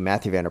to be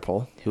Matthew Van Der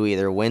Poel, who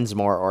either wins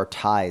more or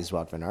ties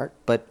Wout Van Aert,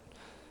 but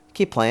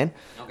keep playing.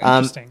 Okay.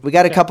 Interesting. We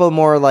got a Okay. couple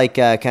more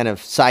kind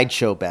of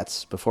sideshow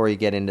bets before you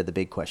get into the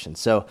big question.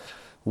 So,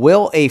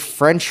 will a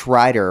French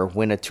rider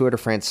win a Tour de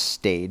France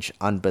stage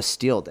on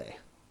Bastille Day?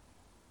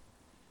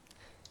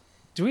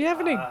 Do we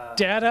have any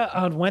data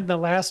on when the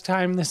last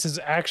time this has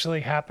actually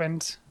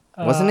happened?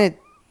 Wasn't it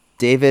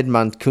David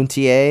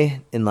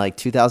Moncoutier in like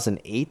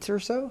 2008 or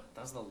so?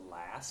 That was the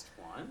last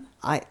one.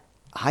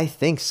 I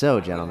think so,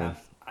 gentlemen.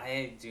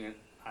 I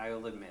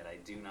will admit, I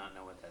do not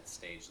know what that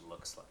stage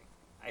looks like.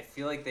 I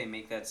feel like they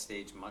make that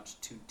stage much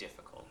too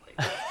difficult.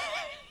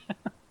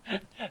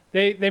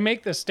 They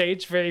make the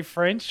stage very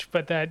French,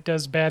 but that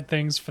does bad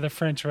things for the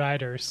French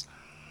riders.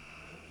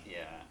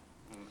 Yeah,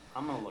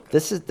 I'm gonna look.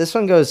 This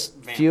one goes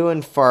few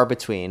and far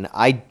between.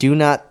 I do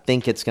not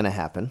think it's going to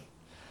happen.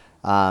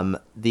 They're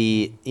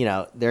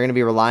going to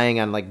be relying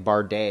on like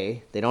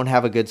Bardet. They don't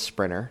have a good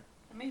sprinter.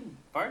 I mean,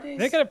 Bardet's.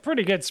 They got a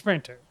pretty good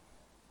sprinter,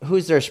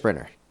 Who's their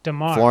sprinter?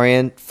 Demar.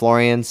 Florian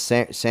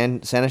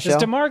Sanechel? Is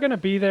Demar going to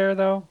be there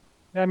though?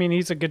 I mean,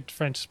 he's a good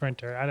French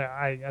sprinter.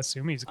 I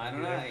assume he's I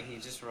going to don't be know. there. He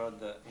just rode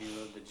the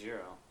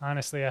Giro.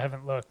 Honestly, I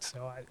haven't looked,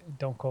 so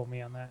don't quote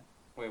me on that.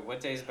 Wait, what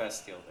day is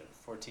Bastille Day?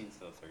 14th to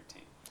the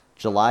 13th.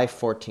 July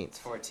 14th.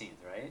 14th,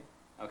 right?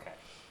 Okay.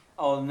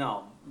 Oh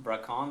no,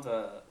 Bracon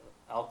to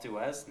Alpe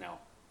d'Huez? No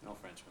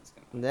Frenchman's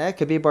gonna. That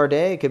could be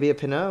Bardet. It could be a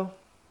Pinot.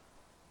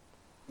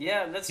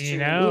 Yeah, that's true. You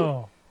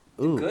know,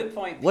 Ooh. Good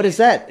point. What Pete. is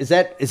that? Is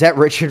that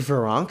Richard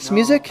Verronk's No.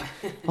 music?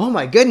 Oh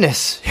my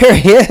goodness. Here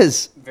he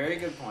is. Very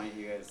good point,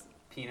 you guys.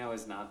 Pinot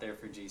is not there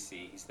for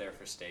GC. He's there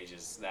for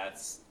stages.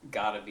 That's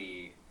got to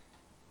be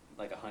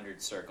like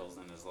 100 circles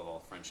in his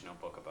little French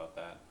notebook about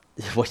that.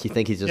 What do you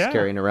think? He's just Yeah.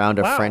 carrying around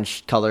a Wow.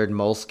 French colored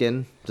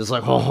moleskin? Just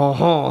like, ho, ho,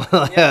 ho.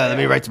 Let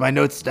me write my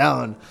notes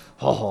down.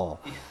 Ho, ho.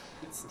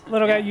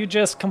 little guy, you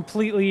just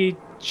completely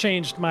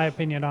changed my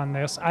opinion on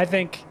this. I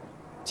think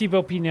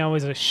Thibaut Pinot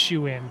is a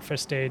shoe-in for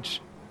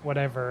stage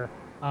whatever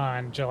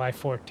on July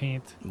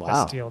 14th, Wow.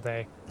 Bastille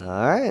Day. All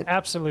right.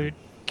 Absolute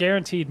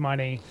guaranteed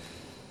money.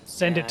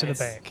 Send Yeah, it to the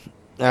it's- bank.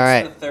 All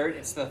right.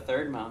 It's the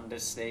third mountain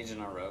disc stage in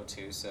a row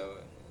too. So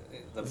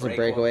the It's a break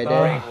breakaway will,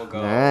 day. the break will go.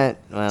 All right.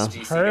 Well, GC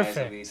guys will be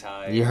Perfect.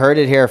 tied. you heard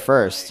it here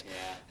first.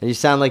 Yeah. You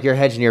sound like you're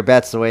hedging your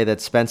bets the way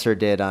that Spencer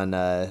did on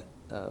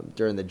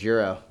during the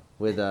Giro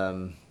with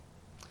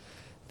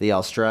the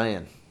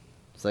Australian.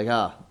 It's like,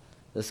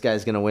 this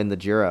guy's gonna win the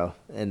Giro,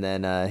 and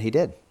then he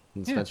did.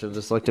 And Spencer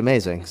just looked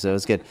amazing, so it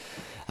was good.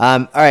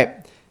 All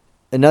right,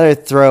 another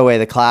throwaway,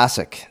 the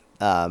classic.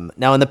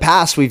 Now, in the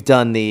past, we've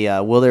done the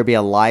will there be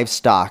a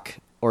livestock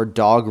or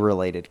dog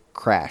related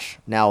crash?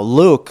 Now,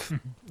 Luke,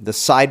 the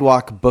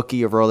sidewalk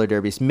bookie of roller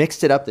derbies,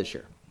 mixed it up this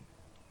year.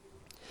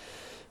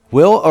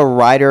 Will a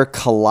rider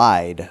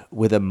collide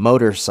with a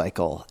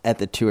motorcycle at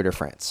the Tour de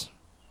France?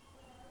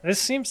 This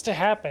seems to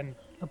happen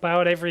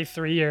about every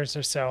 3 years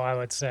or so, I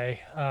would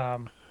say.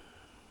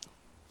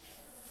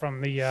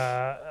 From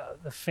the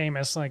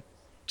famous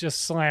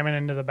just slamming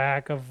into the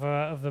back of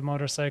the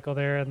motorcycle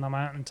there in the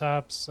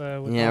mountaintops.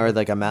 With Yeah, all or the-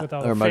 like with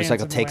all the or a fans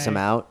motorcycle in the takes him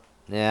way. out.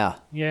 Yeah.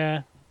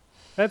 Yeah,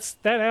 that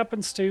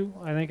happens too.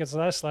 I think it's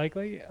less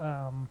likely.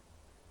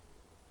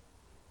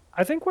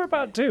 I think we're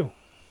about due.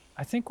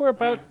 I think we're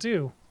about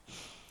due.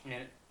 Yeah,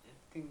 it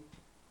can,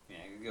 yeah,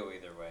 it could go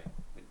either way.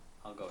 But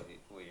I'll go with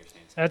what you're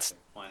saying. That's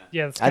Why not?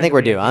 yeah. It's I think gonna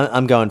we're be due.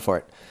 I'm going for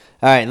it.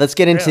 All right, let's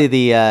get into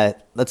Really?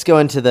 let's go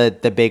into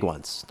the big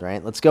ones,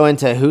 right? Let's go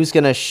into who's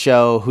gonna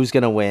show, who's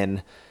gonna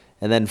win,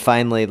 and then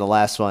finally the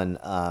last one.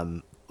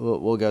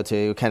 We'll go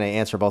to kind of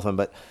answer both of them,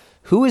 but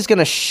who is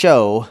gonna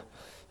show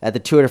at the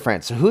Tour de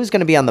France? So who's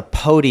gonna be on the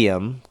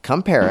podium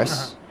come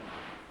Paris?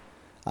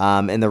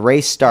 And the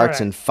race starts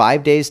All right. in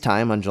 5 days'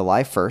 time on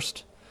July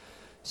 1st.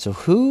 So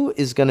who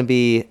is going to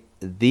be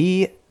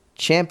the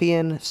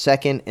champion,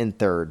 second, and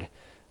third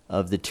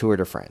of the Tour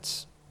de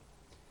France?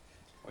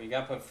 Well, you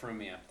got to put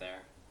Froome up there.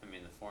 I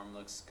mean, the form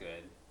looks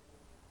good.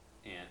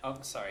 And oh,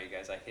 sorry,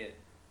 guys, I hit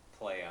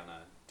play on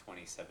a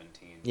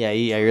 2017. Yeah,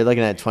 you're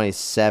looking at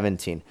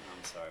 2017.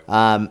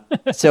 I'm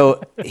sorry.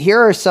 So here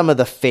are some of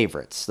the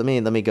favorites. Let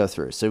me go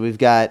through. So we've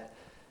got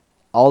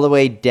all the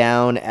way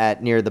down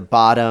at near the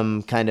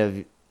bottom, kind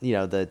of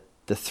the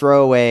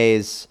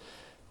throwaways.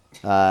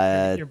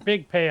 Your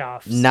big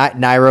payoffs.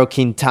 Nairo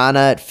Quintana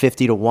at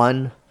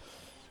 50-1,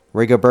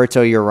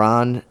 Rigoberto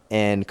Urán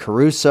and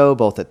Caruso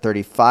both at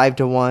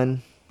 35-1,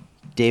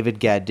 David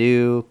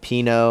Gaudu,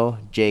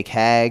 Pinot, Jake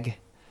Hague.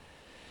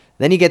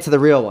 Then you get to the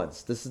real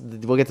ones.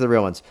 We'll get to the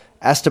real ones.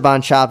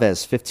 Esteban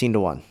Chavez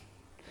 15-1,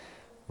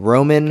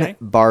 Roman Okay.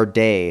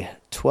 Bardet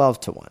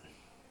 12-1,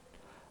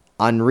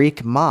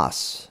 Enrique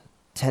Mas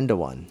 10-1,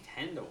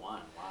 10-1.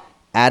 Wow.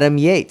 Adam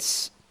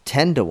Yates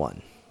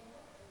 10-1,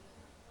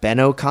 Ben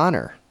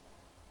O'Connor,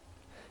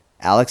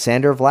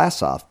 Alexander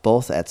Vlasov,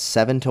 both at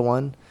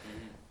 7-1,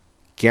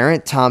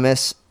 Geraint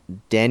Thomas,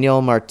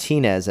 Daniel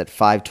Martinez at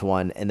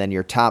 5-1, and then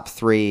your top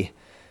three: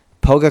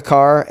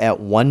 Pogacar at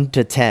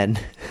 1-10,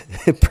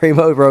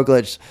 Primo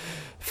Roglic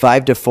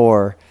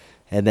 5-4,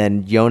 and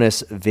then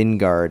Jonas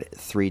Vingegaard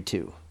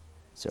 3-2.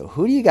 So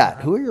who do you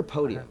got? Who are your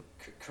podium?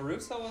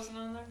 Caruso wasn't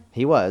on there?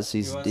 He was.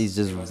 He's was? he's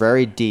just He was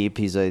very on there. deep.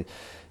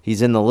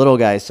 He's in the little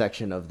guy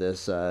section of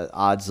this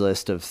odds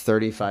list of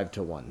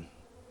 35-1.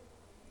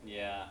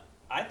 Yeah.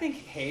 I think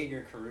Hague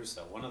or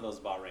Caruso, one of those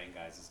Bahrain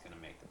guys, is going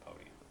to make the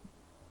podium.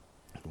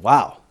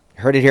 Wow.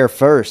 Heard it here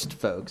first,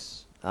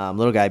 folks.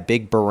 Little guy,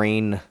 big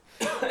Bahrain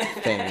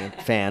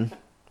fan.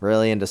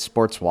 Really into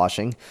sports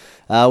washing.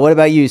 What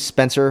about you,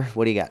 Spencer?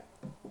 What do you got?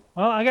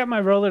 Well, I got my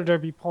roller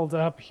derby pulled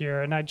up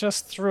here, and I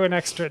just threw an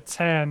extra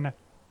 10.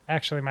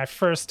 Actually, my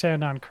first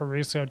 10 on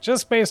Caruso,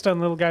 just based on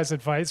little guy's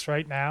advice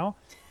right now.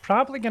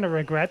 Probably going to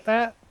regret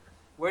that.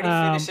 Where did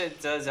he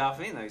finish at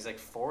Alpine, though? He's like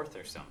fourth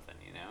or something,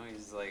 you know?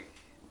 He's like...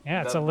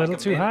 Yeah, it's but a little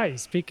like too minute- high.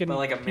 He's peaking, But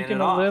like a peaking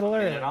minute a off. little A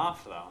early. minute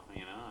off, though.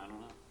 You know? I don't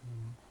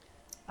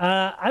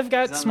know. I've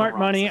got He's on the smart wrong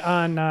money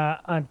side.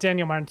 on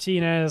Daniel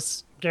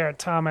Martinez, Garrett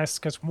Thomas,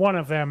 because one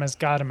of them has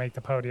got to make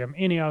the podium.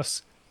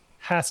 Ineos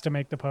has to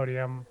make the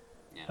podium.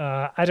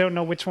 Yeah. I don't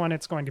know which one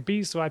it's going to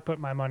be, so I put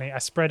my money. I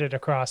spread it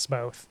across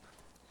both.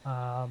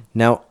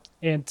 Now,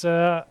 And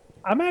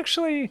I'm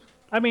actually,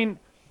 I mean,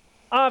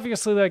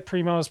 obviously, like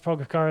Primo's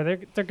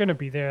Pogacar, they're going to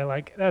be there.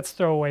 Like that's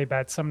throwaway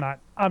bets. I'm not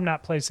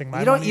placing my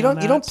money on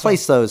that, you don't so-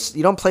 place those.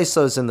 You don't place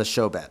those in the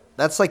show bet.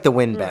 That's like the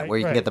win bet Right, where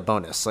you can right. get the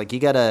bonus. Like you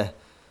gotta.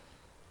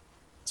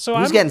 So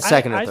Who's I'm, getting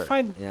second or I third?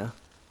 find Yeah.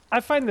 I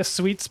find the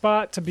sweet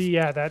spot to be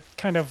that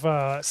kind of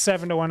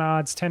 7-1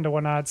 odds,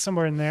 10-1 odds,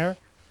 somewhere in there.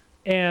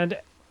 And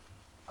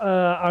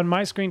on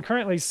my screen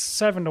currently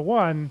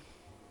 7-1,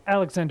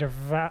 Alexander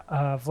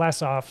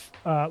Vlasov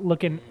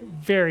looking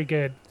very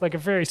good, like a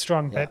very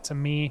strong bet to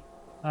me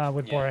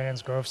with Yeah. Bora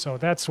Hansgrove. So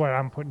that's where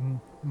I'm putting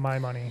my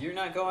money. You're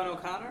not going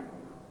O'Connor?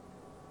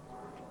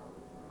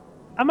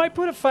 I might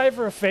put a 5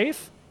 or a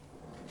faith,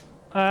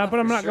 but I'm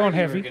For not sure going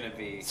you were heavy. gonna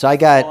be So I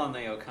full on got.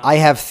 the O'Connor. I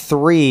have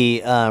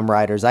three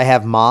riders. I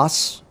have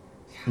Moss,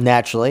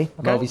 naturally.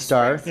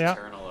 Movistar. Yeah.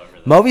 Eternal over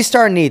there.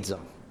 Movistar needs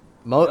them.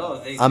 Oh,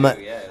 they I'm, do, a,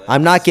 yeah,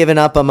 I'm not giving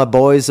up on my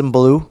boys in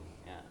blue.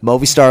 Yeah.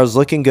 Movistar is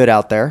looking good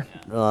out there.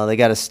 They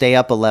got to stay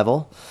up a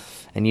level.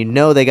 And you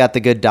know they got the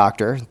good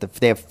doctor.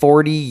 They have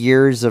 40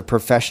 years of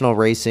professional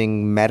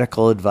racing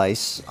medical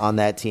advice on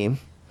that team.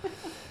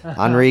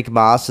 Enrique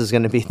Mas is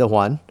going to be the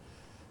one.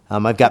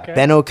 I've got Okay.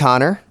 Ben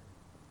O'Connor.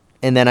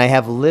 And then I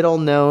have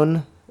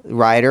little-known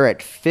rider at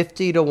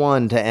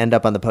 50-1 to end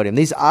up on the podium.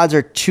 These odds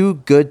are too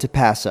good to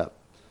pass up.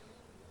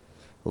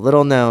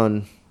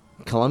 Little-known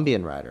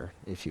Colombian rider,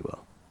 if you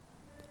will.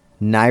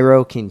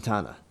 Nairo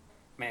Quintana.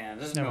 Man,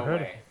 there's Never no heard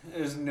of way.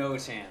 There's no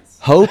chance.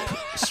 Hope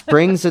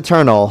springs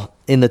eternal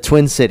in the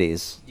Twin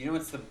Cities. You know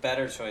what's the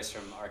better choice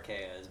from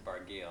Arkea is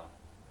Barguil,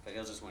 but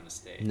he'll just win a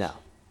stage. No.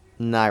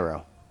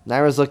 Nairo.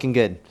 Nairo's looking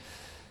good.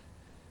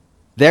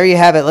 There you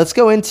have it. Let's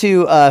go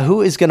into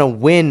who is going to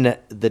win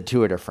the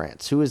Tour de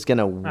France. Who is going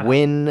to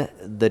win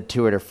the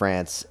Tour de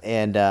France?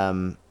 And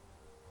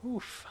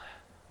Oof.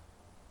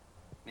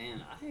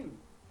 Man,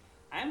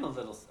 I'm a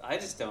little. I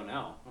just don't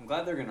know. I'm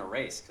glad they're gonna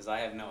race because I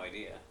have no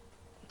idea.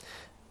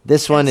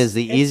 This one is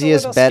the It's a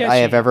easiest little bet I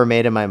have sketchy. ever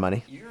made in my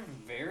money. You're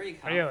very Really?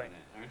 confident,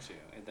 aren't you,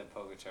 that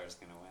Pogachar's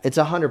going to win? It's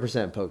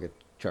 100%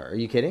 Pogacar. Are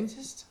you kidding?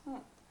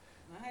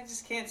 I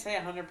just can't say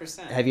 100%.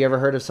 Have you ever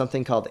heard of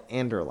something called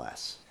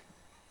Anderlecht?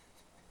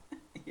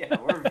 Yeah,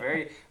 we're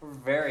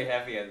very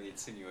heavy on the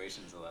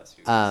insinuations the last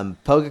few weeks.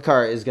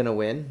 Pogacar is going to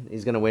win.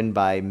 He's going to win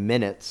by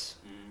minutes.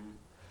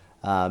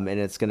 And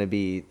it's going to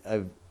be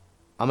I'm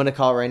going to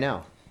call it right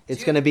now.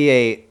 It's going to be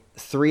a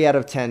 3 out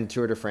of 10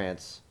 Tour de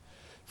France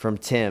from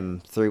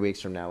Tim 3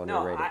 weeks from now when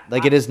No, we rate it.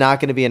 I- It is not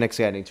going to be an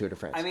exciting Tour de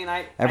France. I mean,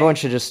 Everyone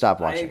should just stop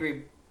I watching.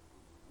 agree.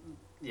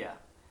 Yeah,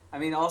 I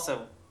mean,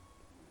 also,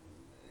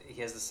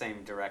 he has the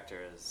same director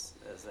as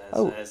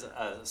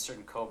a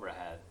certain Cobra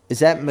had. Is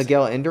that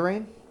Miguel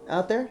Indurain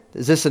out there?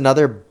 Is this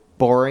another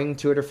boring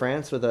Tour de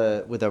France with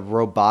a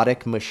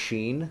robotic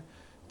machine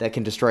that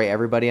can destroy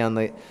everybody on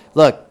the...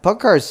 Look,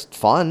 Pogacar's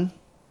fun.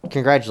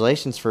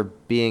 Congratulations for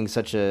being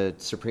such a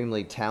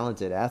supremely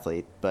talented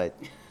athlete, but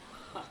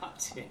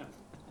Damn.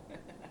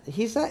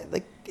 he's not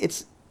like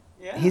it's.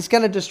 Yeah. He's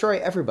gonna destroy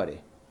everybody.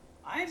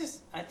 I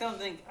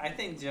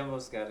think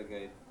Jumbo's got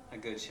a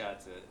good shot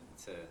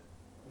to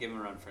give him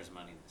a run for his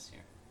money this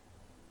year.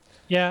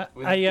 Yeah,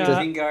 With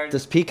I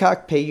Does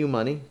Peacock pay you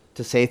money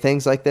to say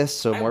things like this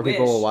so I more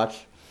people wish. will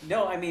watch?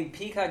 No, I mean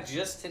Peacock.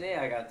 Just today,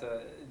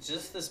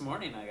 just this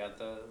morning, I got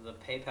the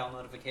PayPal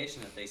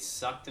notification that they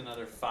sucked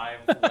another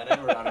 $5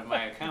 whatever out of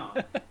my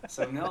account.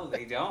 So no,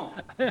 they don't.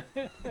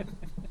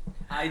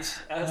 I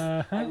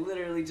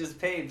literally just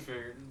paid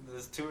for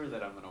this tour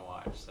that I'm gonna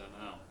watch. So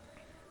no,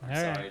 I'm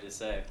All right. sorry to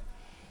say.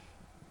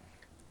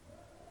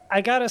 I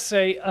gotta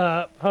say,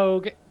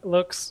 Pogue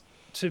looks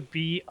to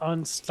be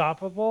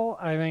unstoppable.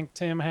 I think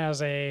Tim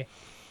has a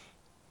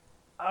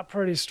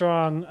pretty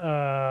strong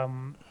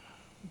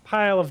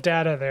pile of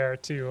data there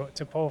to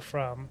pull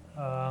from.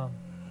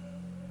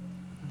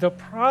 The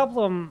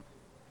problem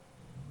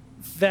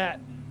that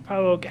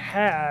Pogue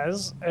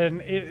has,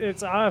 and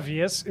it's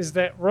obvious, is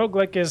that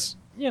Roglic is,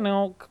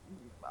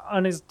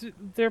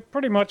 they're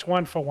pretty much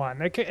 1 for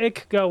 1. It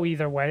could go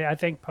either way. I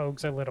think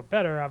Pogue's a little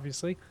better,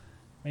 obviously.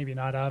 Maybe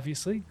not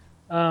obviously.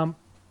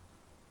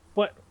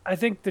 But I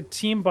think the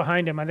team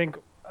behind him, I think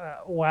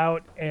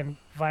Wout and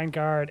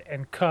Vingegaard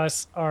and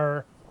Kuss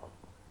are,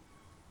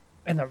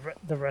 and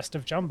the rest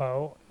of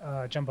Jumbo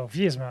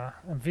Visma.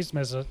 And Visma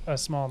is a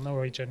small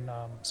Norwegian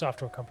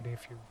software company,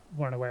 if you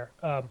weren't aware.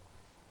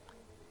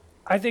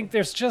 I think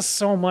there's just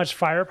so much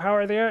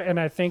firepower there, and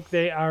I think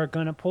they are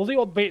going to pull the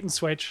old bait and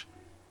switch.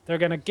 They're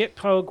going to get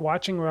Pogue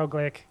watching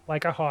Roglic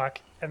like a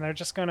hawk, and they're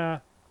just going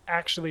to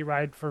actually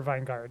ride for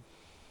Vingegaard.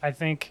 I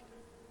think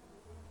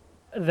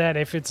that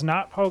if it's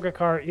not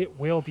Pogacar, it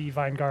will be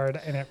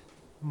Vingegaard, and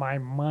my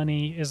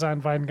money is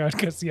on Vingegaard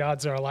because the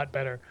odds are a lot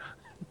better.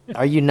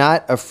 Are you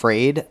not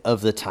afraid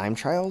of the time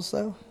trials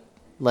though?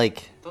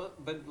 Like,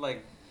 But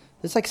like,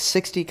 there's like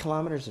 60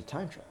 kilometers of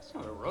time trials.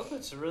 no,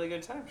 Roglic's a really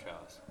good time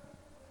trials.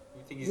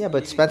 You think Yeah,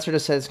 but Spencer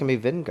just said it's gonna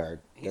be Vingegaard.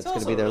 He's That's also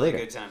gonna be their really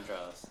leader. good time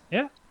trials.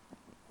 Yeah.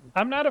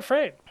 I'm not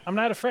afraid. I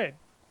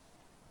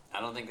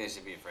don't think they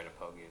should be afraid of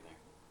Pogue either.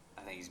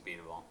 I think he's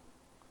beatable.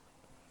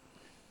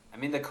 I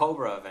mean, the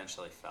Cobra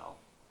eventually fell.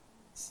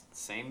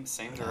 Same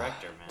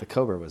director, man. The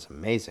Cobra was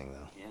amazing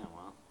though. Yeah,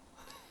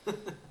 well.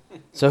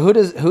 So who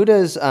does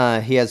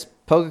he has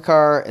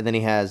Pogacar and then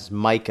he has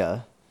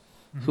Micah.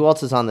 Who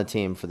else is on the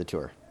team for the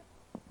tour?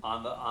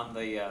 On the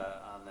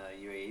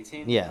UAE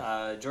team.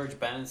 Yeah. George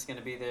Bennett's going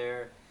to be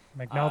there.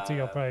 McNulty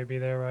will probably be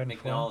there, right?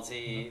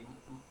 McNulty,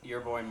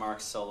 your boy Mark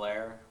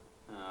Soler,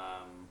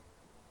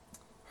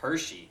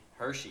 Hershey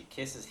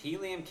kisses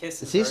helium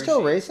kisses. Is he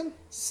still Hershey. racing?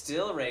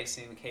 Still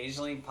racing.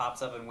 Occasionally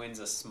pops up and wins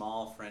a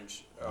small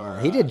French.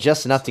 He did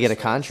just enough to get a Swiss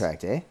race.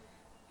 contract, eh?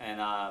 And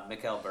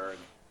Mikkel Berg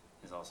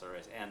is also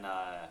racing. And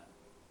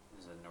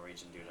there's a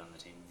Norwegian dude on the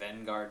team,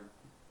 Vengard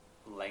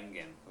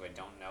Lengen, who I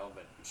don't know,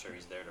 but I'm sure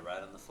he's there to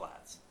ride on the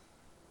flats.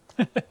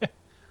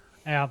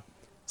 Yeah.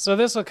 So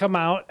this will come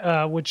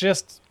out with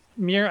just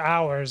mere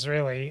hours,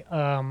 really,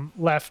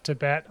 left to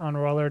bet on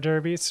roller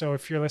derby. So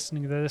if you're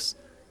listening to this,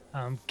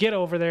 get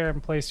over there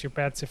and place your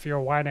bets. If you're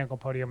a Wide Angle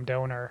Podium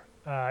donor,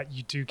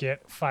 you do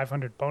get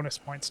 500 bonus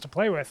points to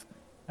play with.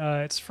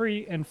 It's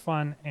free and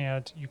fun,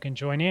 and you can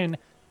join in.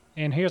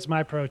 And here's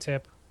my pro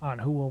tip on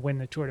who will win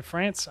the Tour de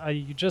France.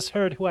 You just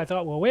heard who I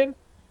thought will win,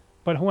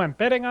 but who I'm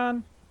betting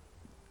on,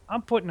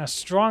 I'm putting a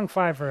strong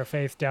fiver of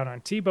faith down on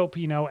Thibaut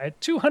Pinot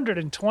at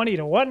 220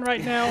 to 1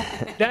 right now.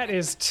 That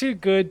is too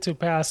good to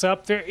pass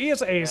up. There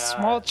is a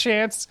small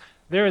chance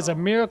there is a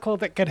miracle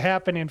that could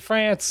happen in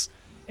France.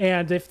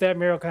 And if that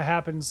miracle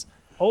happens,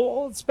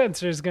 old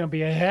Spencer is going to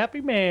be a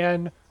happy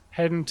man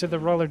heading to the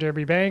roller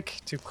derby bank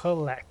to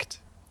collect.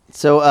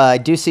 So I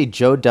do see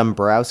Joe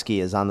Dombrowski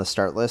is on the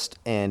start list,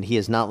 and he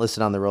is not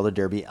listed on the roller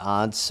derby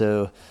odds.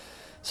 So,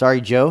 sorry,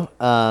 Joe.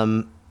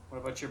 What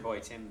about your boy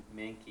Tim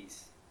Menkes?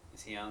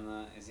 Is he on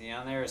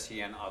there or is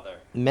he on other?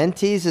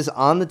 Mentees is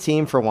on the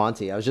team for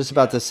Wanty. I was just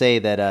about to say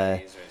that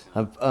He's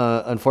racing.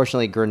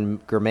 unfortunately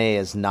Gourmet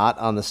is not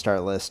on the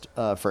start list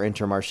for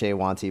Intermarché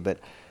Wanty, but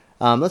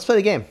let's play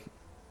the game.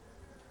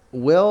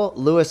 Will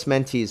Louis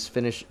Mentees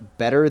finish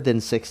better than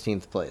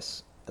 16th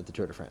place at the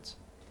Tour de France?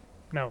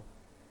 No.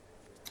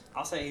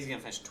 I'll say he's gonna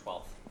finish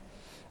 12th.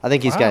 I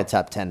think he's Wow. got a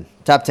top 10.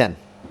 Top 10.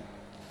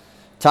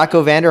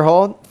 Taco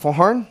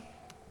Vanderhorn,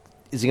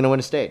 is he going to win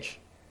a stage?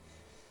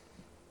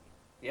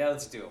 Yeah,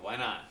 let's do it. Why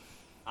not?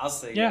 I'll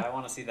say. Yeah. I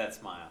want to see that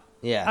smile.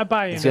 Yeah. I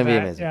buy It's into going to be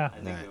that. amazing. Yeah. I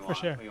think Right. we For want.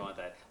 sure. We want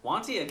that.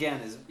 Wanty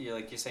again is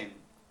like you're saying,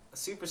 a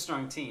super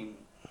strong team.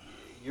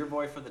 Your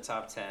boy for the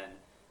top 10.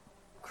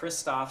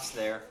 Christoph's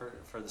there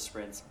for the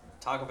sprints.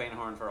 Taco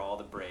Vanderhorn for all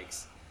the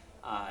breaks,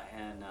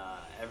 and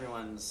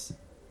everyone's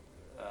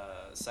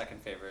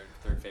second favorite,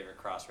 third favorite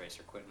cross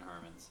racer, Quinton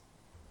Hermans.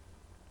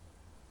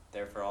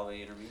 There for all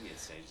the intermediate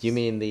stages. You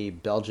mean the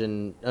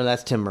Belgian? Oh,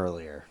 that's Tim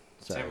Merlier.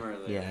 Sorry. Tim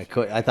Merlier. Yeah,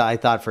 I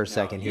thought for a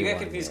second No, he you got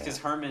won. confused Yeah. because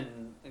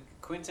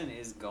Quinton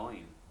is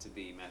going to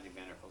be Matthew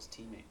Van Der Poel's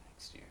teammate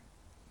next year.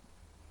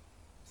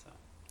 So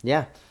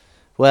Yeah.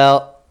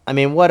 Well, I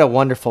mean, what a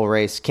wonderful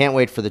race. Can't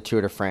wait for the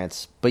Tour de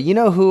France. But you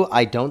know who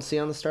I don't see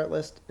on the start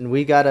list? And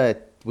we gotta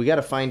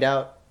find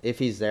out if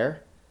he's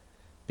there.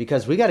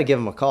 Because we gotta give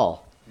him a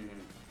call.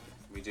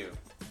 we do.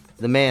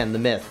 The man, the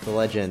myth, the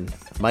legend,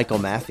 Michael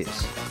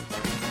Matthews,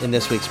 in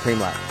this week's Preem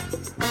Lap.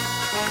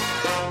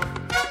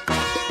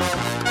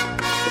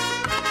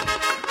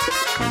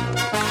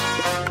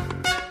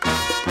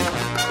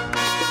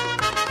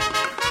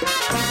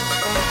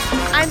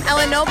 I'm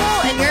Ellen Noble,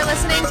 and you're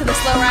listening to the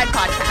Slow Ride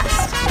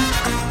Podcast.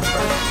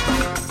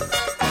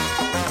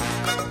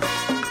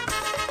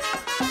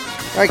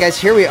 All right, guys,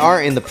 here we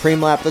are in the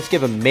Preem Lap. Let's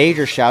give a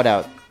major shout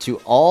out to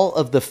all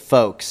of the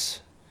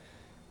folks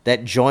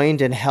that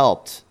joined and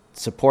helped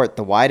support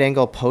the Wide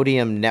Angle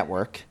Podium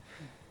Network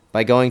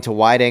by going to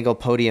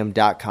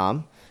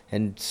wideanglepodium.com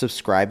and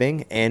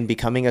subscribing and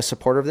becoming a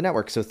supporter of the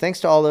network. So thanks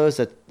to all those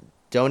that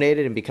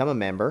donated and become a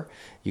member.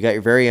 You got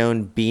your very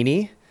own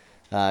beanie.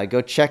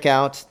 Go check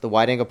out the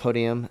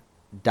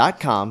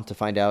wideanglepodium.com to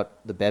find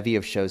out the bevy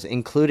of shows,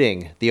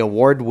 including the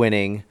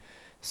award-winning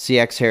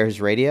CX Harris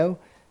Radio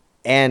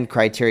and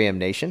Criterium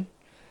Nation,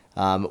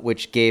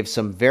 which gave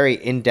some very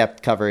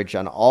in-depth coverage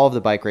on all of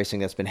the bike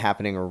racing that's been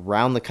happening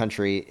around the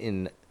country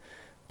in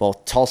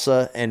both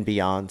Tulsa and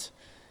beyond.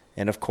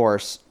 And, of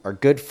course, our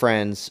good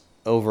friends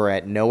over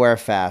at Nowhere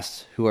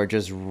Fast, who are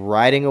just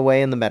riding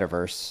away in the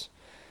metaverse.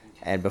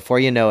 And before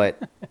you know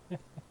it,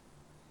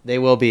 they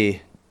will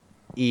be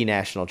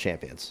national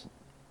champions.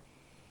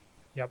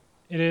 Yep.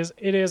 It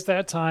is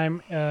that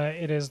time.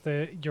 It is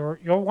your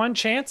one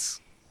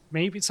chance,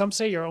 maybe some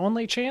say your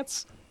only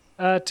chance,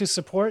 to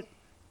support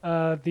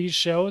these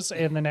shows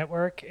and the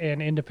network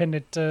and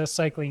independent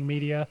cycling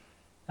media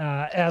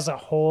as a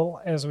whole.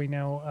 As we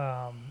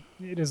know,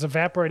 it is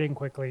evaporating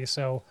quickly,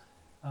 so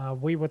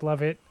we would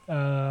love it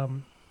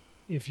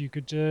if you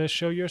could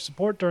show your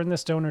support during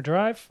this donor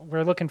drive.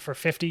 We're looking for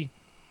 50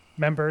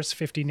 members,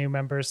 50 new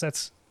members.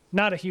 That's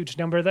not a huge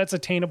number. That's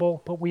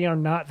attainable, but we are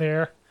not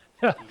there.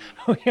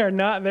 We are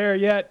not there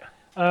yet.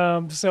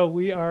 So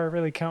we are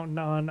really counting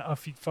on a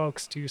few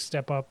folks to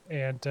step up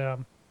and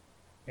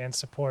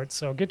support.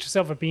 So get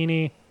yourself a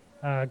beanie,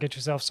 get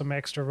yourself some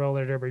extra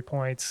roller derby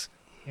points,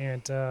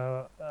 and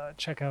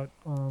check out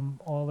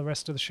all the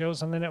rest of the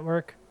shows on the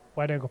network.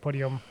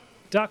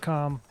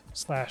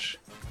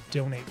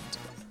 wideanglepodium.com/donate.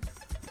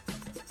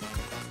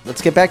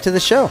 Let's get back to the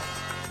show.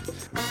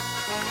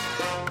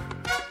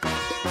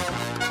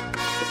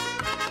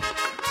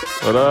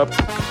 What up?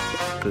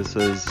 This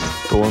is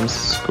Storm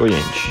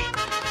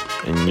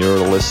Skoyinch, and you're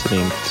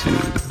listening to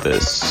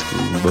the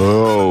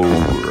Slow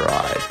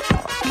Ride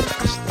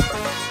Podcast.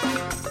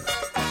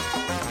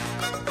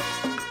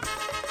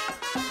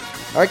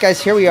 All right,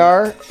 guys, here we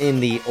are in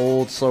the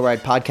old Slow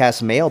Ride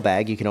Podcast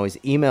mailbag. You can always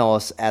email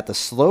us at the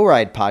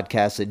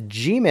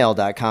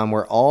slowridepodcast@gmail.com,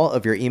 where all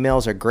of your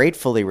emails are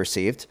gratefully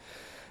received.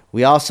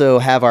 We also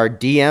have our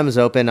DMs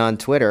open on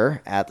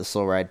Twitter at the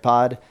Slow Ride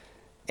Pod.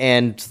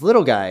 And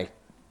little guy,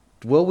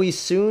 will we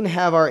soon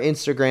have our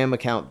Instagram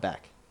account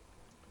back?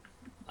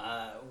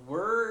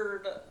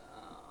 Word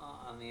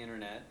on the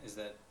internet is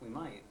that we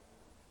might.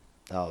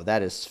 Oh,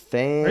 that is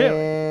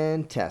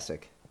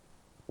fantastic.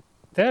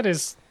 That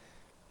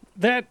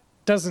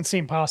doesn't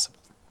seem possible.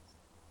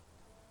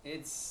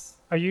 It's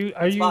Are you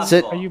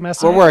possible. are you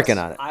messing? We're working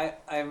on it.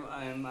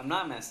 I'm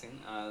not messing.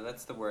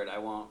 That's the word. I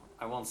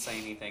won't say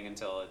anything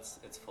until it's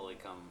fully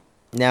come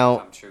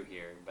true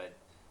here. But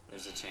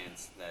there's a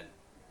chance that.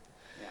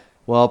 Yeah.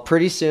 Well,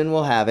 pretty soon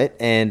we'll have it,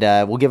 and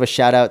we'll give a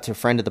shout out to a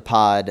friend of the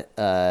pod,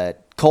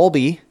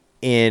 Colby,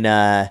 in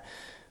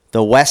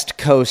the west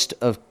coast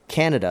of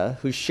Canada,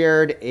 who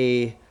shared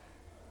a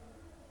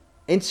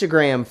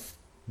Instagram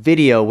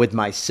video with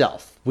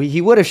myself.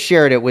 He would have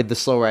shared it with the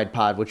Slow Ride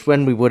Pod, which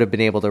when we would have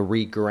been able to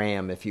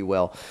regram, if you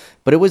will.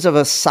 But it was of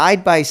a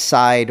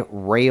side-by-side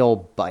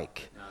rail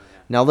bike. Oh, yeah.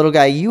 Now, little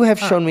guy, you have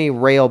shown me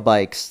rail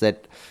bikes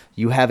that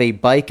you have a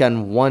bike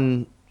on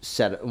one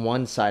side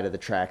of the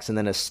tracks and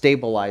then a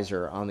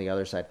stabilizer on the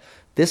other side.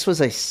 This was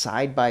a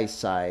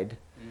side-by-side,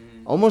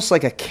 almost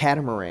like a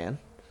catamaran.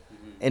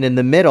 And in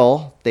the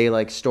middle, they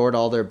like stored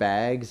all their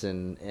bags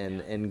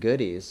and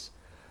goodies.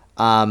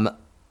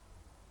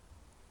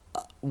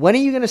 when are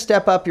you going to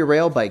step up your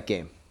rail bike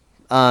game?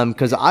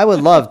 Because I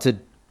would love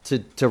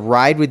to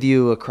ride with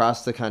you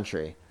across the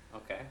country.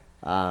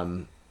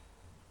 Okay.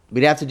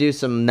 We'd have to do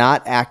some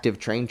not active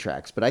train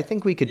tracks, but I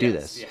think we could do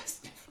this. Yes,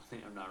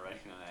 definitely. I'm not riding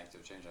on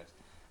active train tracks.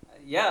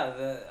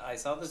 Yeah, I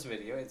saw this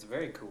video. It's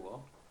very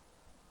cool.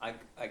 I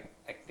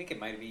think it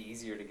might be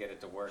easier to get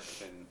it to work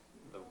than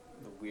the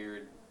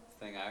weird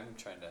thing I'm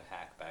trying to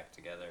hack back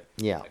together.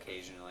 Yeah.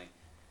 Occasionally.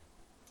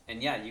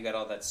 And yeah, you got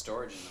all that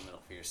storage in the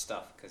middle for your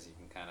stuff because you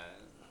can kind of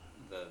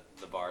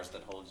the bars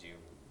that hold you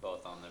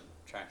both on the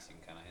tracks. You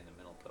can kind of in the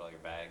middle put all your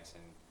bags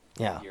and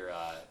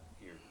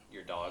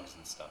your dogs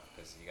and stuff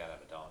because you gotta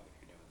have a dog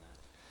if you're doing that.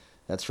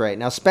 That's right.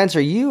 Now, Spencer,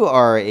 you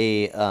are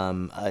a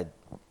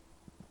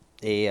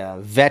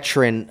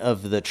veteran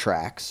of the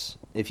tracks,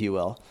 if you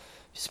will.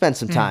 You spent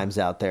some times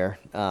out there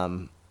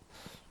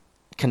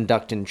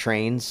conducting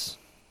trains,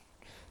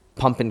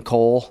 pumping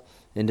coal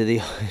into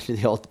the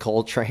old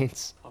coal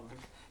trains.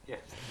 Yeah,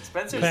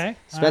 Spencer's Okay.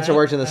 Spencer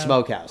worked in the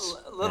smokehouse.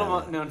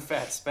 little known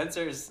fact.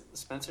 Spencer's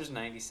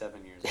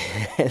 97 years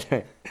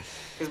old.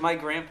 Because my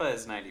grandpa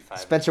is 95.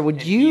 Spencer, would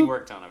and you- he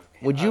worked on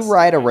Would you us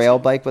ride a in rail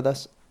 97. bike with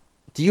us?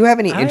 Do you have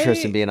any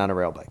interest I- in being on a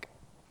rail bike?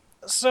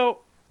 So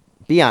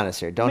Be honest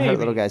here. Don't hurt Maybe.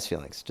 little guys'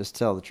 feelings. Just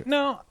tell the truth.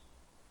 no,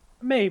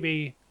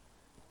 maybe.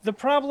 The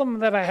problem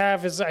that I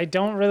have is I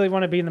don't really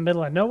want to be in the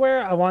middle of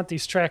nowhere. I want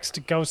these tracks to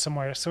go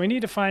somewhere. So we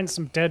need to find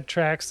some dead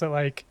tracks that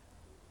like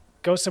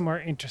go somewhere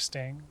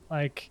interesting.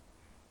 Like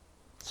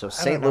So I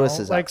St. don't Louis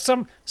know, is like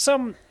out.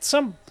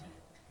 some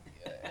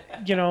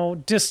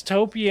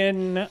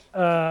dystopian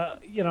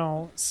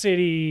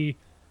city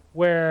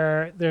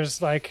where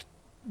there's like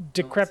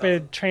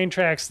decrepit train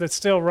tracks that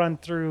still run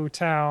through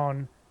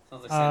town.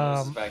 Sounds like St.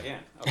 Louis is back in.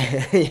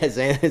 Okay. Yeah,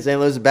 St.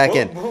 Louis is back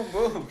in. Boom,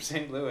 boom, boom.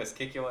 St. Louis,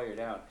 kick you while you're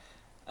down.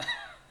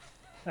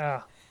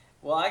 Ah,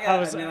 Well, I How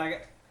was got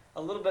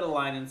a little bit of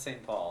line in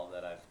St. Paul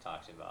that I've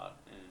talked about,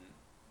 and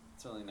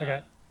it's really not.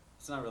 Okay.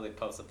 It's not really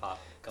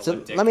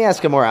post-apocalyptic. So let me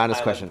ask a more honest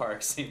Highland question.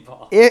 Park, St.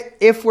 Paul.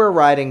 If we're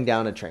riding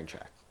down a train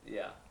track,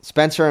 Yeah.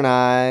 Spencer and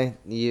I,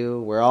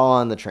 we're all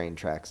on the train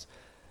tracks,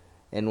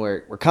 and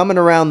we're coming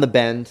around the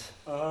bend,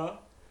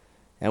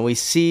 and we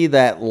see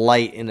that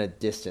light in a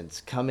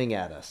distance coming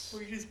at us.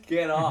 We just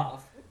get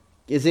off.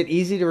 Is it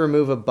easy to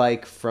remove a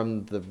bike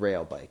from the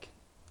rail bike?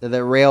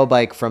 The rail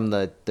bike from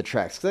the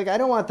tracks? 'Cause, like, I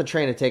don't want the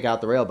train to take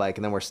out the rail bike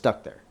and then we're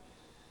stuck there.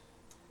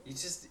 You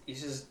just.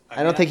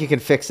 I don't think you can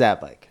fix that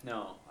bike.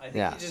 No, I think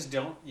Yeah. you just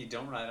don't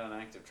ride on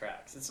active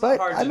tracks. It's But, not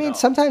hard I to mean, know.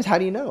 sometimes how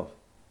do you know?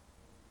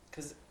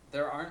 Because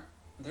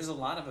there's a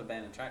lot of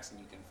abandoned tracks and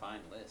you can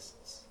find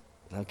lists.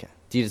 Okay.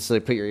 Do you just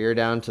like put your ear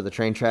down to the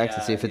train tracks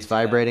and Yeah, see if you it's do that.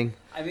 vibrating?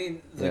 I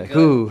mean, Yeah,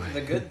 who?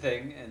 the good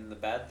thing and the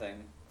bad thing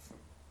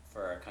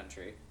for our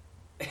country,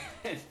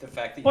 the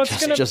fact that Well, you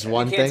it's gonna- Just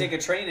one you can't thing? take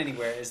a train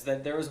anywhere is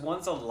that there was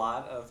once a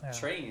lot of Yeah.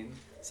 trains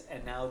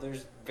and now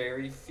there's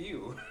very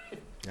few.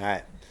 All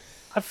right.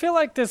 I feel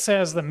like this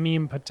has the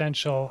meme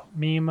potential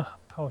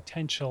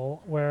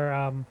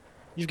where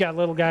you've got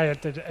little guy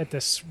at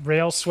this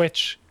rail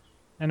switch,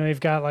 and we've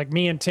got like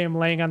me and Tim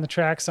laying on the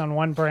tracks on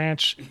one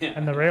branch, Yeah.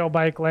 and the rail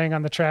bike laying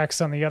on the tracks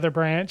on the other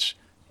branch.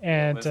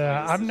 And What's my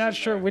I'm not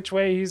decision sure there? which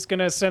way he's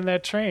gonna send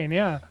that train.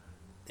 Yeah.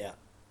 Yeah.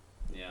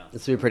 Yeah,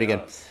 This would be pretty who good.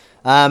 knows?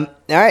 All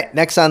right.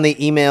 Next on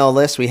the email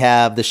list, we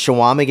have the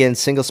Shawamigan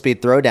single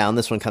speed throwdown.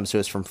 This one comes to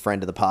us from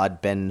friend of the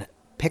pod, Ben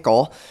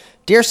Pickle.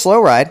 Dear Slow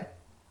Ride,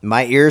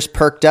 my ears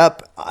perked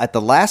up at the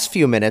last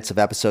few minutes of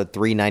episode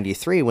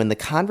 393 when the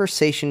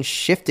conversation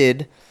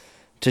shifted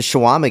to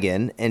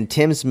Shawamigan and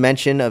Tim's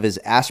mention of his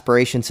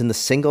aspirations in the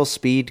single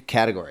speed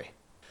category.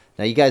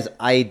 Now, you guys,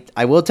 I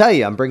will tell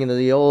you, I'm bringing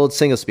the old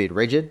single speed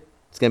rigid.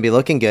 It's going to be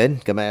looking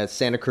good. Got my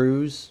Santa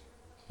Cruz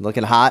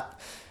looking hot.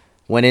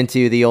 Went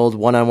into the old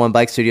one-on-one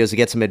bike studios to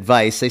get some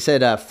advice. They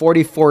said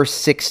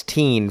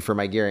 4416 for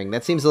my gearing.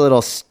 That seems a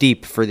little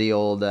steep for the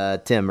old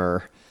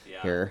Timmer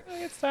Yeah. here.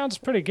 It sounds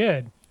pretty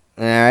good.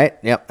 All right.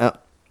 Yep.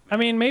 I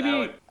mean, That maybe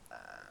would-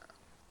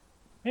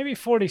 maybe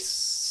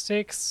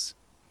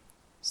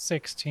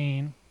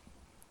 46-16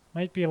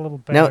 might be a little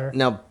better.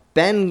 Now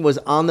Ben was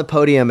on the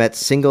podium at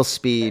single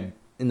speed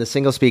in the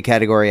single speed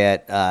category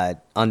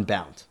at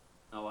Unbound.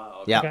 Oh wow.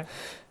 Okay. Yeah. Okay.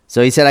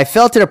 So he said, I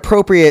felt it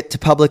appropriate to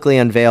publicly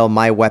unveil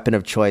my weapon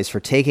of choice for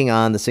taking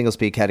on the single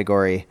speed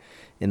category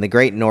in the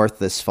Great North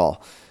this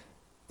fall.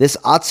 This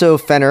Otso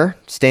Fenner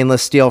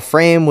stainless steel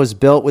frame was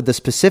built with the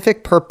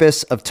specific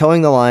purpose of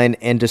towing the line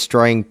and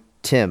destroying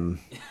Tim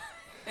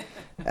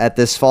at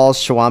this fall's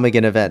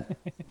Shawamigan event.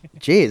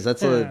 Jeez,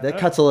 that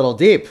cuts a little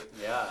deep.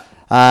 Yeah.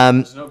 Um,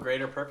 There's no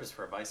greater purpose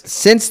for a bicycle.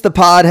 Since the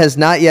pod has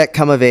not yet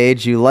come of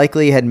age, you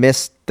likely had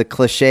missed the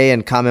cliche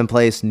and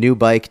commonplace new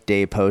bike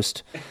day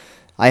post.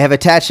 I have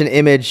attached an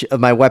image of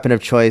my weapon of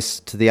choice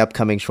to the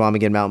upcoming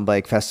Shawamigan Mountain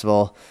Bike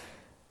Festival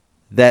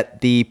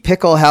that the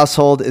Pickle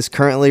household is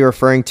currently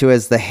referring to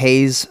as the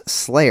Hayes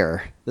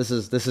Slayer. This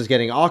is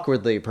getting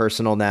awkwardly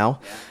personal now.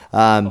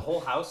 The whole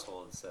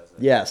household says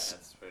it. Yes.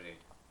 That's pretty.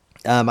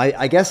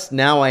 I guess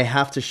now I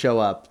have to show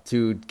up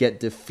to get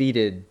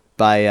defeated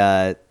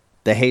by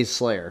the Hayes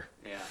Slayer.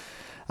 Yeah.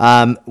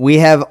 We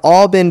have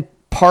all been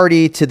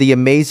party to the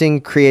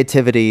amazing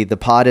creativity the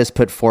pod has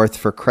put forth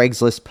for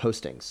Craigslist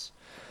postings.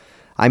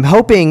 I'm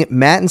hoping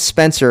Matt and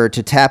Spencer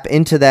to tap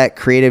into that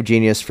creative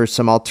genius for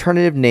some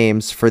alternative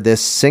names for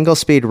this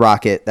single-speed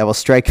rocket that will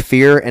strike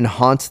fear and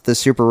haunt the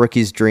super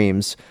rookies'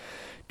 dreams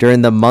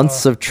during the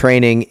months of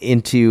training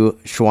into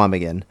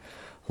Schwamigan.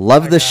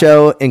 Love the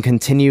show and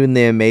continuing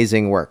the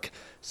amazing work.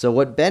 So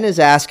what Ben is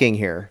asking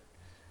here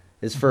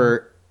is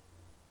for...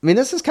 I mean,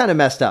 this is kind of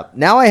messed up.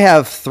 Now I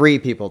have 3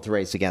 people to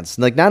race against.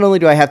 Like, not only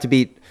do I have to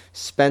beat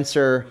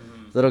Spencer,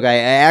 little guy, I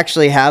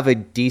actually have a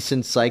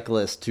decent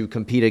cyclist to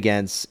compete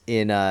against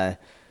in the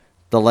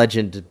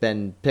legend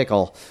Ben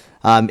Pickle.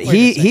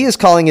 He is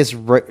calling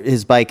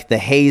his bike the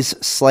Haze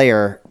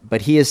Slayer,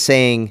 but he is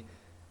saying,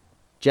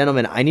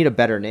 gentlemen, I need a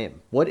better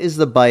name. What is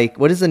the bike?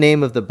 What is the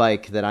name of the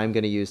bike that I'm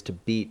going to use to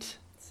beat?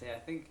 See, I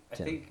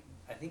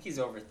think he's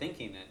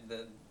overthinking it.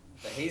 The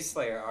Haze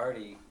Slayer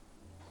already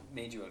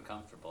made you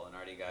uncomfortable and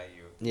already got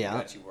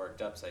you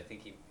worked up. So I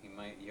think he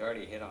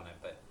already hit on it.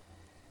 But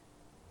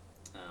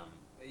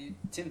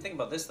Tim, think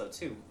about this though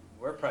too.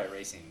 We're probably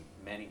racing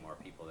many more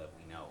people that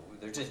we know.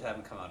 They just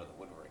haven't come out of the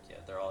woodwork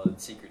yet. They're all in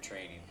secret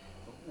training.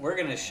 We're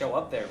gonna show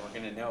up there. We're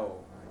gonna know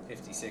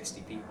 50,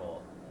 60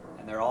 people,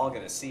 and they're all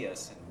gonna see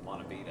us and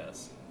want to beat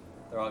us.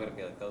 They're all gonna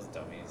be like those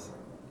dummies.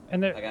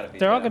 And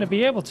they're all going to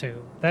be able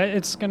to.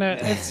 It's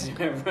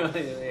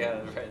Really, yeah,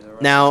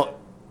 right. Now,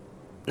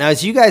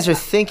 as you guys are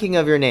thinking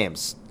of your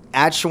names,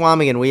 at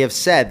Schwamigan, we have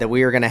said that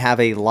we are going to have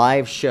a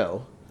live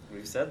show.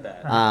 We've said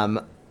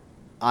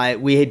that.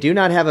 We do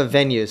not have a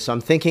venue, so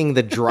I'm thinking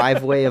the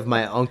driveway of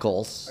my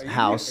uncle's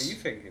house. Are you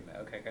thinking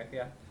that? Okay,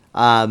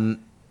 yeah.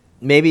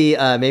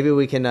 Maybe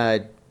we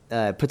can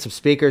put some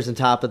speakers on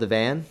top of the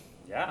van.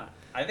 Yeah.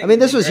 I mean,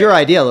 this was your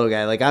idea, little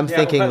guy. Like, I'm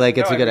thinking,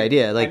 it's a good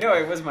idea. Like, I know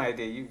it was my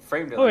idea. You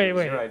framed it wait.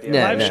 your idea.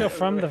 Yeah, Live show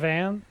from the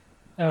van?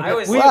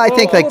 Okay.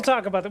 We'll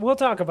talk about that. We'll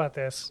talk about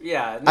this.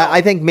 Yeah. No,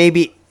 I think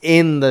maybe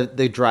in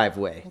the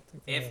driveway.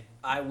 If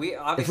we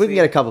can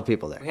get a couple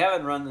people there. We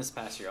haven't run this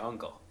past your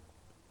uncle.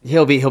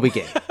 He'll be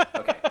game.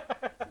 Okay.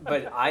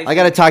 But I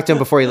got to talk to him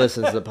before he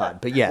listens to the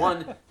pod. But yeah.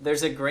 One,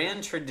 there's a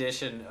grand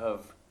tradition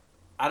of,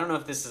 I don't know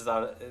if this is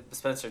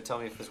Spencer, tell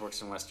me if this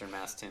works in Western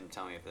Mass. Tim,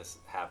 tell me if this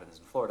happens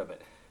in Florida.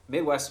 But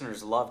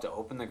Midwesterners love to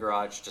open the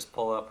garage, just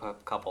pull up a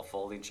couple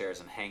folding chairs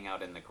and hang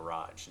out in the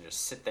garage and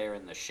just sit there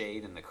in the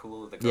shade and the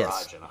cool of the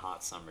garage on a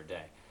hot summer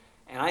day.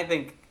 And I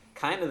think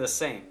kind of the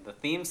same. The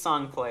theme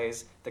song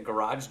plays, the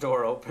garage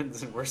door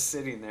opens, and we're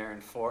sitting there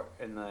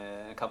in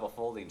a couple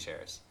folding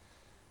chairs.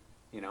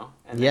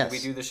 And then we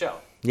do the show.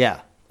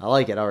 Yeah, I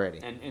like it already.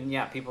 And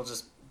yeah, people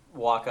just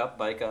walk up,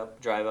 bike up,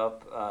 drive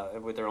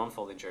up with their own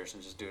folding chairs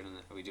and just do it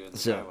we do it in the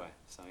driveway.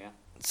 So yeah.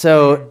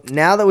 So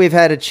now that we've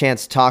had a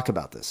chance to talk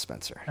about this,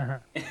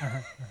 Spencer,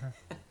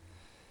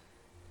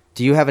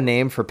 do you have a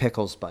name for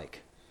Pickle's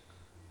bike?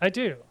 I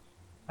do.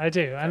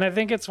 And I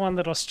think it's one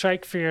that'll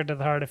strike fear to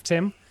the heart of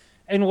Tim.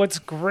 And what's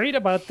great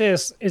about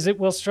this is it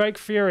will strike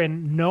fear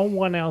in no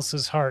one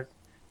else's heart.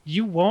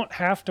 You won't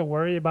have to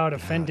worry about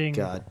offending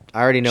I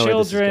already know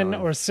children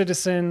where this is going.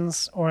 or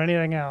citizens or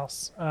anything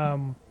else. It's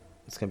going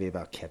to be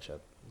about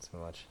ketchup. Let's go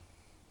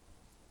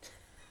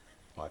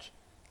watch.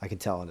 I can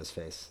tell on his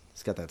face.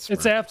 He's got that smirk.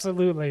 It's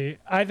absolutely.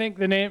 I think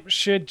the name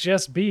should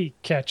just be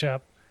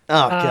Ketchup.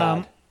 Oh,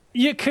 God.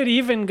 You could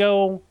even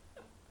go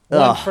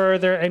one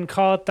further and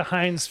call it the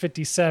Heinz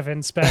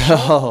 57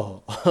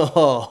 special.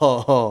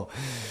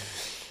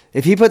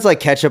 If he puts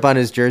ketchup on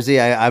his jersey,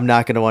 I'm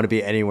not going to want to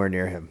be anywhere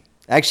near him.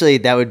 Actually,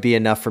 that would be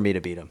enough for me to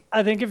beat him.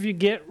 I think if you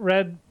get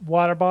red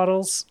water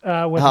bottles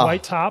with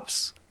white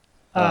tops,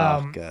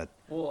 God.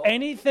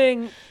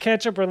 anything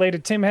ketchup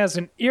related, Tim has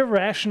an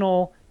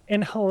irrational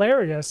and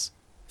hilarious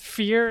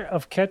fear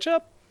of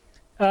ketchup,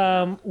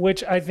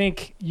 which I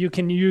think you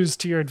can use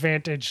to your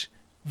advantage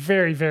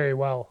very, very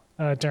well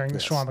during the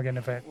Schwamigan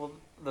event. Well,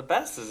 the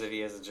best is if he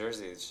has a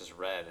jersey that's just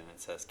red and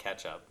it says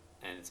ketchup,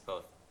 and it's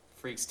both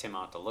freaks Tim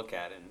out to look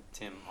at, and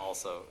Tim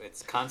also,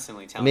 it's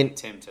constantly telling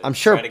Tim to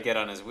try to get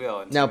on his wheel,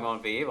 and Tim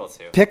won't be able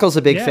to. Pickle's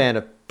a big fan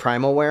of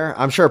Primal Wear.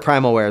 I'm sure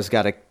Primal Wear's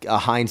got a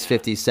Heinz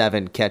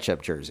 57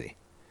 ketchup jersey.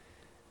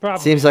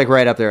 Probably. Seems like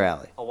right up their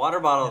alley. A water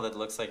bottle that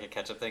looks like a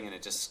ketchup thing, and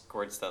it just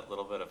squirts that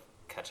little bit of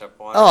ketchup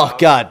water. Oh, out.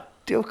 God.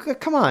 Dude,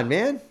 come on,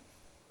 man.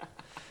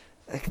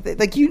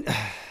 You...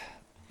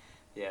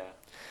 Yeah.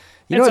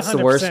 You know what's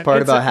the worst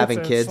part about having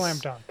it's a kids? slam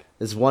dunk.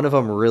 Is one of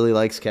them really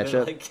likes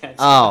ketchup. They like ketchup.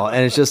 Oh,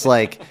 and it's just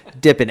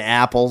dipping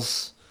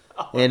apples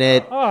in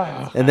it.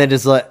 Oh. And then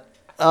just That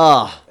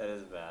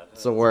is bad.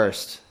 It's the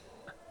worst.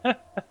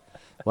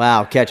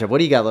 Wow, ketchup. What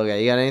do you got, little guy?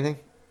 You got anything?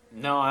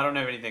 No, I don't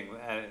have anything.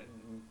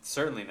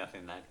 Certainly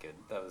nothing that good.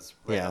 That was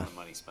right on the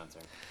money, Spencer.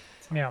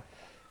 Yeah.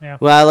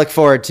 Well, I look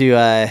forward to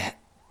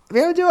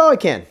we'll do all we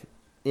can.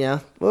 Yeah,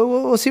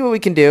 we'll see what we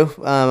can do.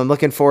 I'm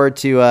looking forward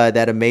to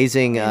that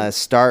amazing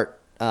start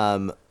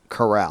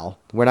corral.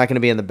 We're not going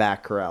to be in the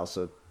back corral,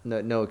 so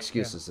no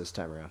excuses this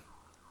time around.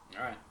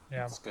 All right. Yeah.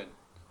 That's good.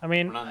 I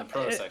mean, We're not in the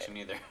pro section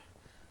either.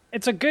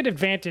 it's a good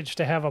advantage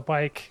to have a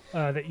bike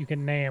that you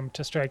can name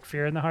to strike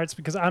fear in the hearts,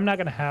 because I'm not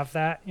going to have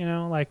that,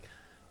 like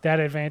that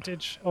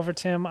advantage over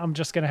Tim. I'm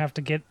just going to have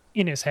to get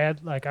in his head.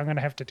 Like, I'm going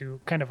to have to do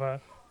kind of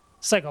a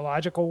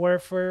psychological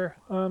warfare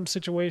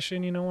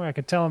situation, where I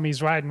could tell him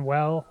he's riding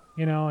well,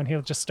 and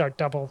he'll just start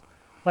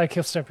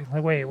he'll start being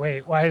like,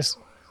 wait, why is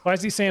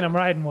he saying I'm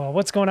riding well?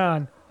 What's going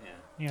on?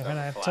 And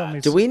I tell him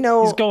Do we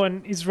know?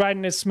 he's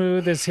riding as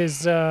smooth as his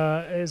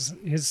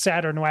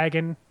Saturn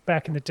wagon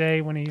back in the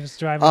day when he was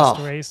driving us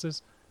to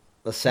races.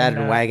 The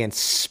Saturn wagon.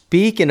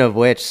 Speaking of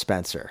which,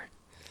 Spencer,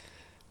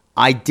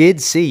 I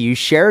did see you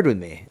shared with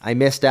me. I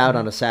missed out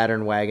on a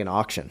Saturn wagon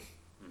auction.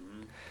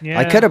 Yeah.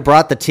 I could have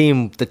brought the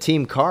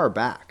team car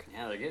back.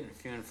 Yeah, they're getting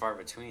few and far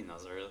between.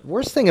 Those are.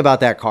 Worst thing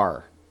about that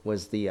car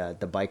was the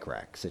bike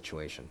rack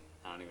situation.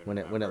 I don't even When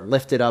remember. it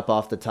lifted up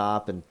off the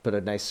top and put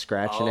a nice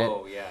scratch in it.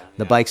 Oh yeah.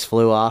 The bikes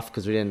flew off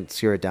because we didn't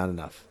screw it down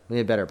enough. We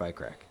need a better bike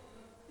rack.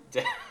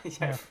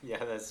 yeah,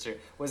 that's true.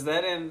 Was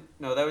that in?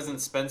 No, that was in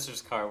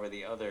Spencer's car where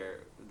the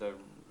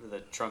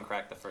trunk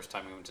rack the first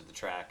time we went to the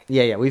track.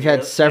 Yeah. We've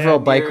had several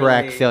bike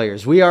rack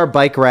failures. We are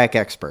bike rack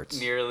experts.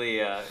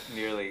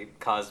 Nearly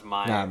caused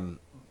my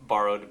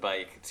borrowed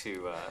bike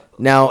to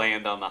Now-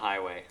 land on the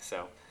highway.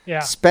 So Yeah.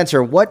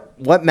 Spencer, what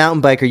mountain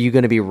bike are you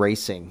going to be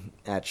racing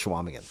at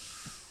Schwamigan?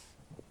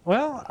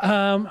 Well,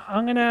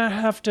 I'm going to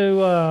have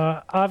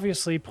to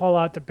obviously pull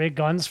out the big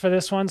guns for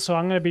this one, so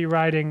I'm going to be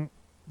riding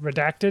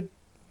Redacted.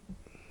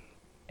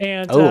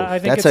 And I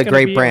think that's it's a going to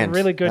great be brand. a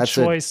really good That's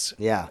choice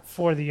yeah.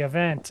 for the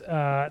event.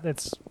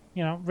 That's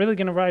really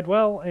going to ride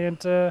well,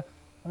 and I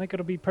think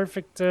it'll be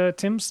perfect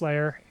Tim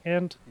Slayer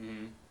and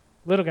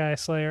Little Guy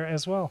Slayer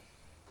as well.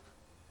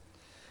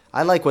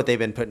 I like what they've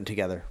been putting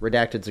together.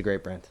 Redacted's a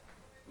great brand.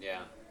 yeah,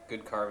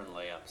 good carbon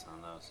layups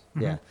on those.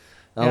 Yeah.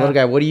 Yeah. Little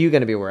guy, what are you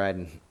going to be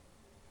riding?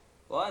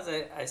 Well, as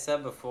I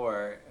said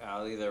before,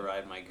 I'll either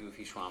ride my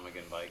Goofy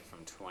Schwamigan bike from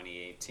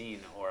 2018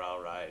 or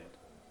I'll ride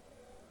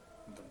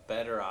the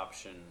better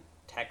option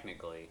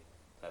technically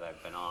that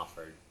I've been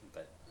offered.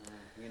 But,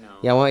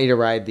 Yeah, I want you to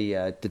ride the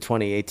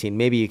 2018.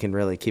 Maybe you can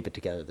really keep it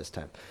together this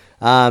time.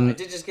 I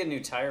did just get a new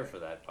tire for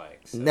that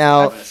bike. So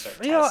Now- I'm gonna start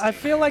I testing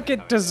feel like it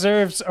coming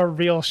deserves a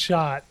real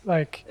shot.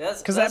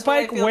 That's Because that what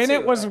I bike, feel when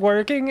it too. was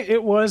working,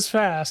 it was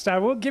fast. I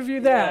will give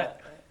you that.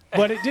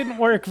 But it didn't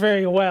work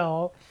very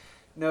well.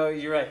 No,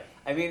 you're right.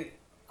 I mean,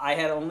 I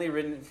had only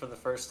ridden it for the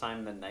first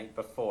time the night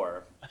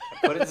before.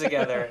 I put it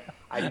together.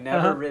 I'd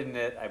never ridden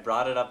it. I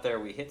brought it up there.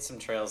 We hit some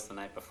trails the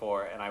night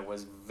before, and I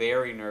was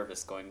very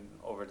nervous going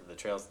over to the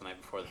trails the night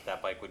before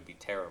that bike would be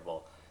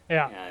terrible.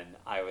 Yeah. And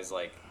I was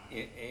like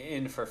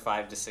in for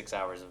 5 to 6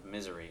 hours of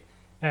misery.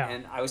 Yeah.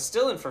 And I was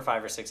still in for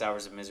 5 or 6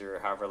 hours of misery, or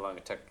however long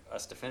it took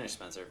us to finish,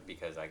 Spencer,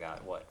 because I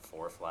got,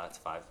 4 flats,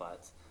 5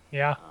 flats?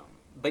 Yeah.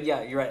 But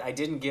yeah, you're right. I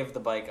didn't give the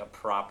bike a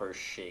proper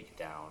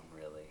shakedown,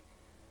 really.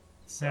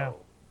 So Yeah.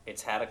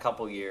 it's had a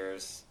couple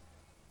years.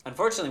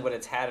 Unfortunately, what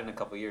it's had in a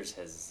couple years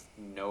has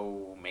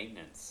no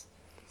maintenance.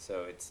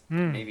 So it's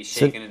maybe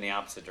shaken in the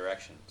opposite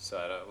direction. So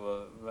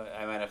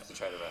I might have to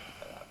try to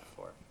rectify that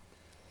before.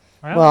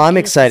 Well, I'm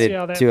curious excited see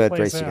how that to plays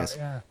race you out,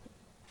 guys.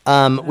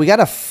 Yeah. We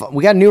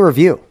got a new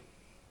review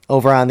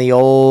over on the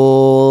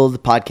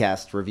old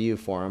podcast review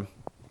forum.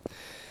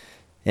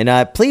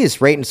 And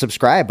please rate and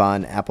subscribe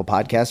on Apple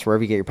Podcasts,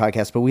 wherever you get your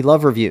podcasts. But we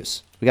love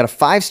reviews. We got a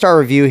 5-star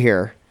review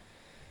here.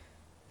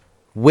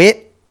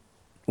 Wit,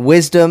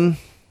 Wisdom,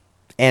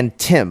 and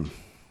Tim.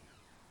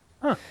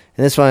 And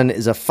this one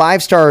is a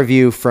 5-star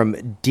review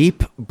from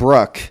Deep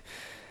Brook.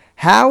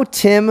 How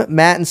Tim,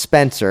 Matt, and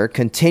Spencer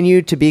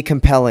continue to be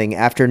compelling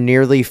after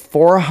nearly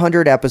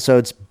 400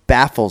 episodes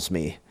baffles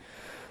me.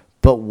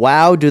 But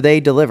wow, do they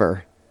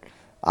deliver.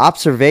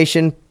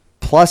 Observation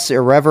plus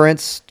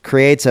irreverence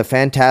creates a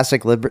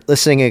fantastic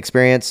listening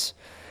experience.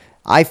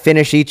 I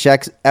finish each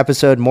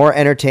episode more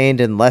entertained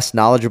and less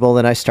knowledgeable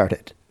than I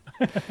started.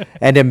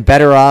 And am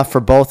better off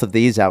for both of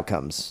these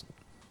outcomes.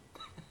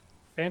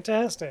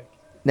 Fantastic.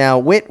 Now,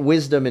 Wit,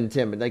 Wisdom, and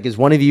Tim. Like, is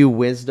one of you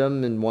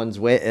Wisdom and one's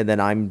Wit, and then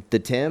I'm the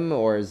Tim?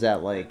 Or is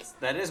that like...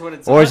 That is what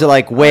it's Or is it on.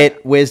 like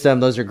Wit,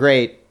 Wisdom, those are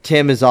great.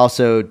 Tim is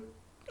also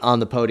on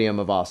the podium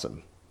of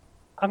awesome.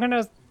 I'm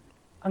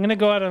gonna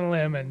go out on a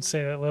limb and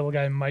say that Little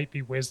Guy might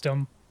be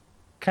Wisdom.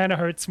 Kind of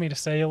hurts me to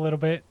say a little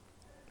bit,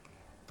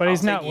 but I'll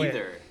he's not take Wit.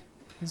 either.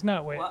 He's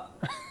not Wit. Well,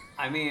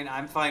 I mean,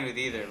 I'm fine with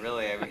either,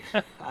 really. I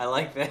mean, I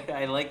like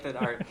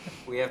that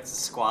we have to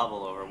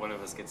squabble over one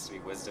of us gets to be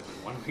Wisdom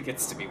and one of us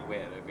gets to be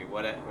Wit. I mean,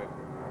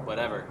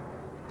 whatever.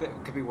 There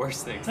could be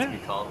worse things to be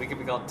called. We could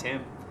be called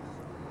Tim.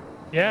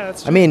 Yeah,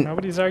 that's true. I mean-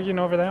 nobody's arguing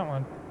over that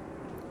one.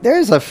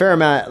 There's a fair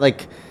amount,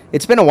 like,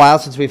 it's been a while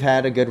since we've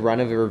had a good run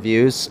of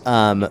reviews,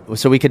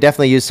 so we could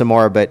definitely use some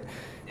more, but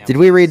did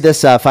we read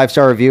this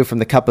 5-star review from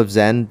the Cup of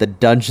Zen, the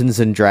Dungeons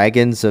and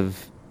Dragons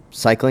of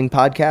cycling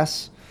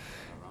podcasts?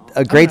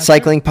 A great not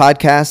cycling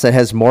podcast that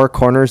has more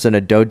corners than a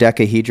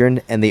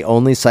dodecahedron, and the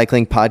only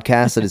cycling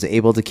podcast that is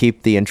able to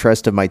keep the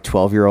interest of my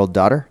 12-year-old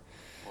daughter.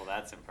 Well,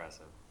 that's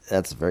impressive.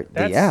 That's very,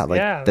 That's- yeah, like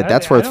yeah,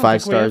 that's I worth don't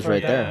 5 think we stars ever-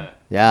 right yeah. there.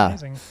 Yeah,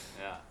 Amazing.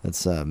 Yeah.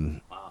 that's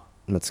Wow.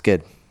 that's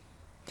good.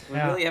 We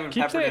Yeah. really haven't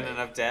Keep peppered in the-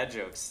 enough dad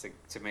jokes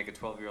to make a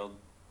 12-year-old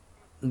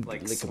like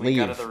Like, slink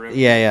leave. out of the room.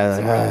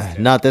 Yeah.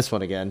 Not this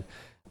one again.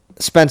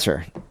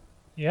 Spencer,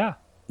 Yeah.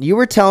 you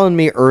were telling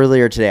me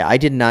earlier today, I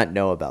did not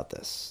know about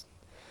this,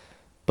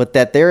 but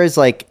that there is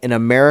like an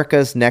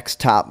America's Next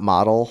Top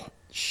Model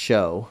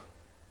show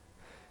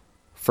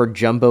for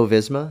Jumbo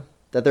Visma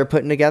that they're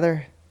putting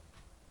together.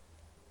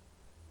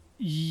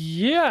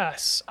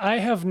 Yes, I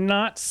have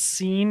not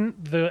seen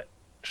the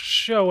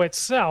show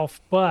itself,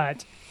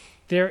 but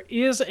there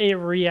is a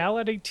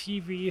reality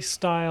TV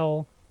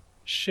style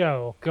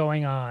show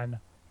going on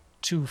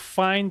to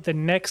find the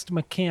next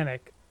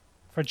mechanic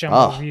for Jumbo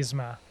Oh.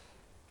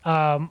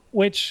 Visma,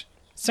 which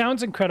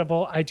sounds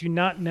incredible. I do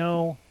not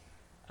know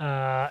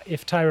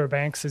if Tyra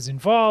Banks is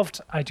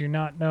involved. I do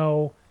not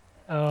know.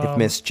 If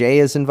Miss J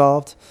is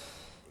involved,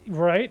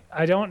 Right.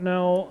 I don't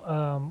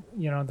know,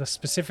 the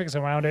specifics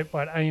around it,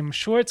 but I am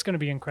sure it's going to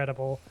be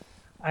incredible.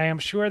 I am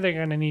sure they're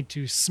going to need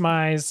to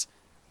smile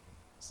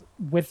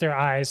with their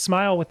eyes,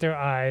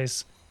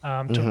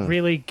 to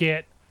really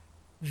get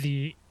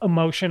the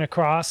emotion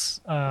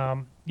across.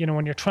 When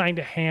you're trying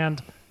to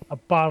hand a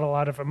bottle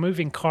out of a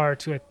moving car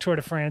to a Tour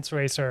de France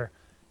racer,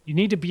 you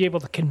need to be able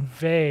to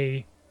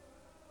convey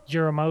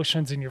your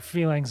emotions and your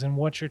feelings and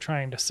what you're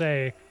trying to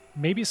say.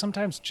 Maybe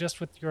sometimes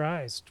just with your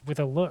eyes, with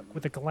a look,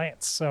 with a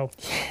glance. So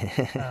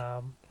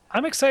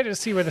I'm excited to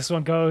see where this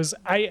one goes.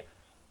 I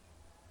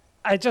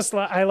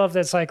love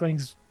that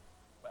cycling's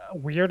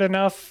weird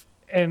enough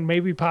and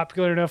maybe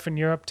popular enough in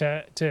Europe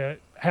to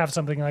have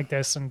something like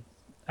this. And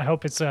I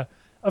hope it's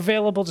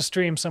available to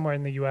stream somewhere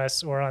in the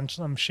US or on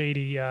some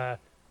shady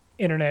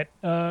internet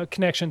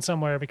connection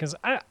somewhere, because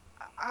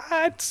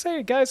I'd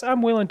say, guys,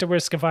 I'm willing to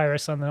risk a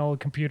virus on the old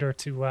computer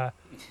to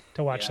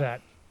watch Yeah.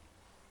 that.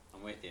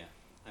 I'm with you.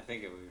 I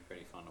think it would be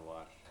pretty fun to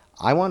watch.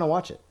 I want to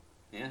watch it.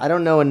 Yeah. I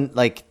don't know, and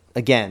like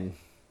again,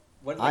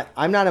 What? Like,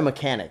 I'm not a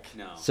mechanic,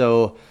 No.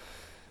 so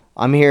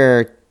I'm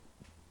here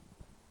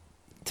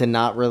to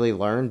not really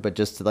learn, but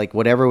just to, like,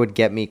 whatever would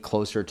get me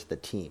closer to the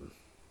team.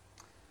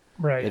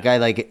 Right. The guy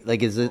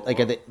like is it like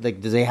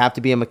does he have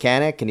to be a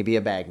mechanic? Can he be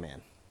a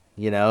bagman?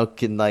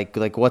 Can like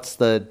what's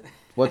the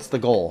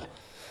goal?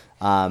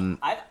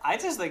 I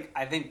just think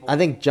I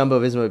think Jumbo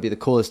Visma would be the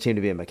coolest team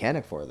to be a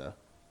mechanic for, though.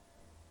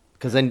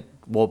 Because in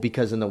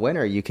the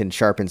winter you can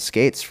sharpen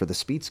skates for the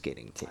speed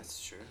skating team.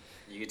 That's true.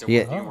 You get to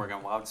Yeah. work, you can work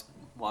on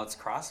Wild's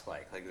cross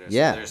bike. Like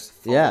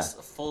there's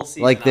full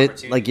season Like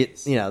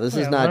opportunities. this is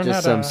Yeah, not learn just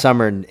how some to-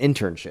 summer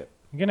internship.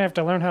 You're gonna have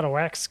to learn how to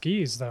wax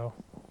skis, though.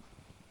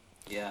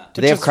 Yeah.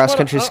 Do they have is what cross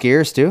country a-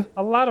 skiers too?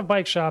 A lot of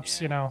bike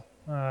shops, Yeah.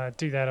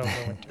 do that over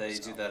the winter. They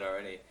do that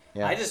already.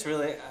 Yeah. I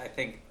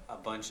think a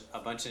bunch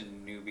of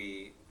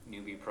newbie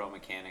pro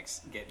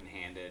mechanics getting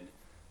handed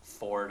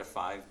 4 to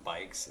 5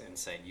 bikes and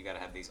saying you got to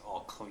have these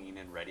all clean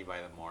and ready by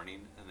the morning,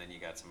 and then you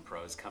got some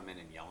pros come in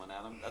and yelling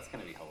at them. That's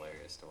gonna be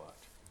hilarious to watch.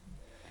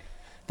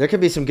 There could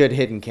be some good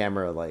hidden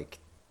camera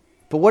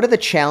but what are the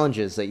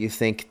challenges that you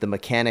think the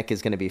mechanic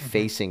is going to be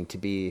facing to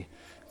be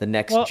the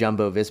next Well,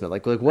 Jumbo Visma?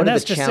 Like what and are the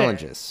that's just it.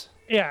 challenges?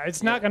 Yeah,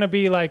 it's not gonna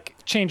be like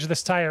change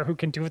this tire, who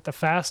can do it the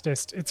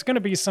fastest. It's gonna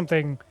be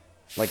something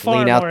Like far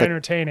lean out more the-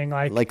 entertaining.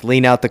 Like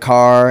lean out the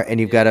car and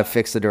you've got to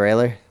fix the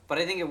derailleur? But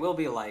I think it will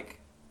be like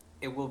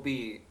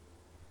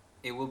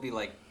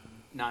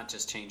not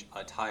just change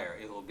a tire.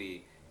 It will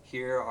be,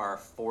 here are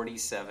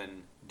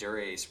 47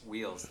 Dura-Ace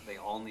wheels. They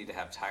all need to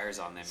have tires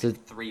on them in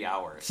 3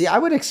 hours. See, I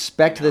would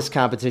expect You know? this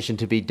competition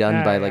to be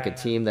done by Yeah. a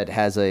team that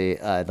has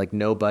a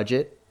no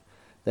budget,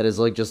 that is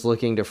just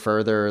looking to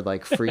further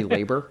free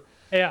labor.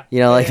 Yeah.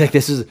 Like yeah.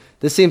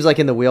 this seems like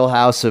in the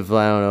wheelhouse of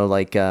I don't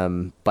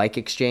know bike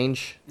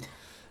exchange.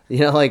 We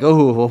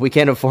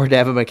can't afford to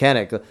have a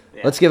mechanic.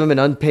 Let's give him an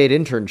unpaid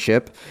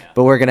internship,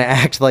 but we're gonna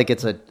act like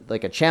it's a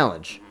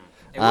challenge.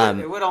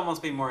 It would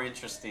almost be more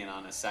interesting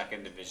on a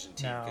second division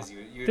team, No. because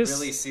you'd This-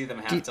 really see them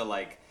have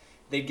to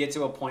they get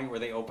to a point where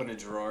they open a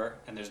drawer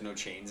and there's no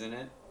chains in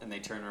it, and they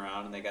turn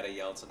around and they got to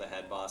yell to the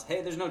head boss,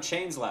 "Hey, there's no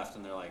chains left,"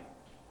 and they're like,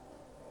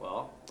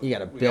 "Well, You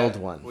gotta we build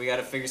gotta- one." We got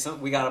to figure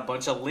something. We got a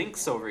bunch of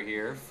links over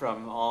here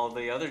from all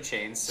the other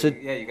chains, so, So-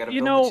 yeah, you got to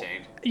You build know, the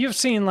chain." you've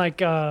seen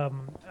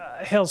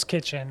Hell's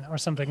Kitchen or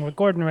something with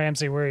Gordon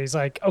Ramsay, where he's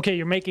like, "Okay,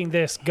 you're making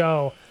this,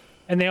 go,"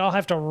 and they all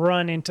have to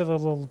run into the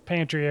little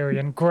pantry area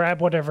and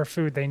grab whatever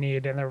food they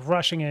need, and they're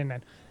rushing in.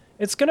 And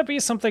it's gonna be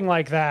something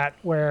like that,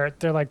 where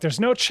they're like, "There's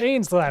no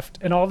chains left,"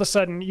 and all of a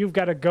sudden you've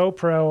got a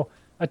GoPro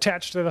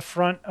attached to the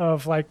front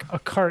of a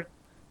cart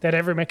that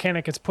every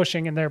mechanic is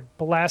pushing, and they're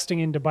blasting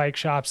into bike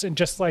shops and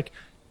just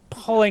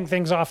pulling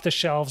things off the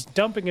shelves,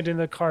 dumping it in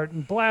the cart,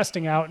 and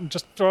blasting out, and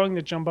just throwing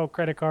the jumbo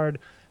credit card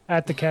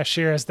at the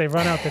cashier as they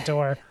run out the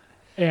door,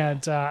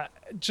 and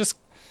just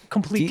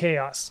complete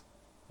chaos.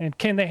 And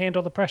can they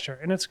handle the pressure?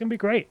 And it's going to be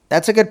great.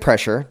 That's a good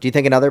pressure. Do you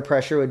think another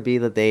pressure would be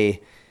that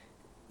they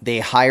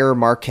hire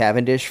Mark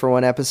Cavendish for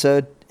one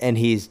episode and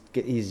he's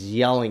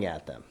yelling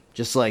at them,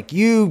 just like,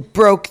 "You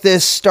broke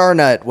this star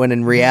nut," when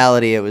in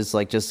reality it was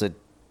just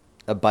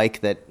a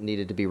bike that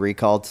needed to be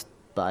recalled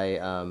by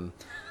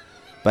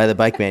the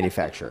bike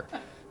manufacturer.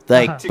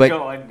 Like, To but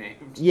go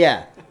unnamed.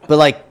 yeah, but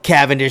like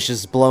Cavendish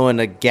is blowing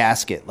a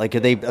gasket. Like, are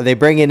they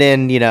bringing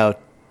in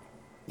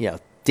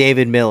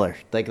David Miller?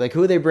 Like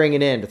who are they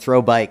bringing in to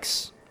throw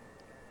bikes?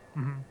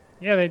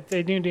 Yeah,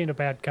 they do need a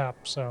bad cop.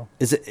 So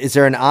Is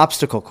there an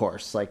obstacle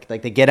course? Like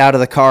they get out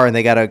of the car and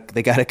they gotta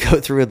go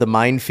through the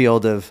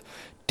minefield of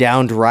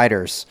downed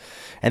riders,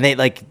 and they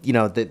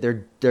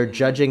they're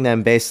judging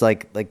them based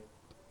like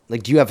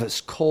do you have a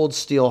cold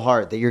steel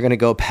heart that you're gonna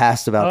go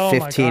past about Oh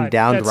my 15 God,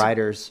 downed that's-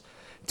 riders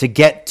to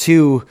get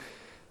to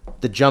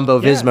the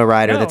Jumbo Visma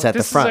rider no, that's at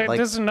the front?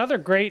 This is another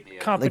great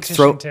competition,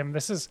 throw- Tim.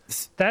 That's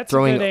a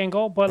throwing- good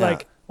angle. But yeah.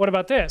 like, what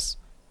about this?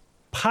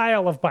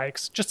 Pile of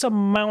bikes, just a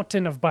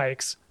mountain of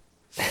bikes.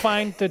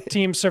 Find the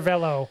Team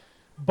Cervelo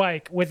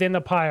bike within the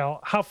pile.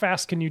 How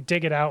fast can you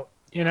dig it out?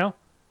 You know,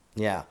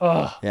 Yeah.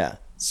 Ugh. Yeah.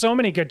 so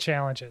many good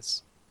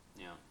challenges.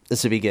 Yeah.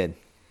 This would be good.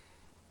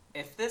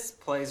 If this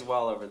plays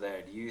well over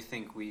there, do you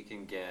think we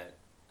can get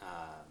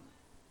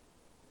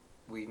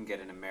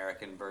an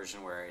American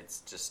version where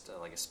it's just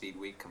like a Speed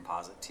Week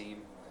composite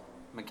team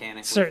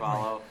mechanic Certainly. we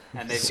follow,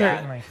 and they've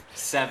Certainly. got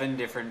 7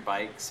 different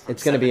bikes from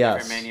It's gonna 7 be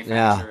different us.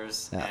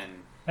 manufacturers, Yeah. and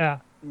Yeah.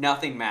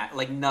 nothing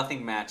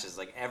matches.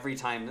 Like every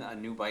time a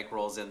new bike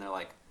rolls in, they're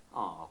like,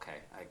 "Oh, okay,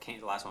 I can't."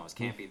 The last one was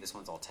Campy. This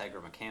one's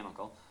Ultegra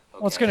mechanical. Okay.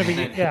 Well, it's gonna be-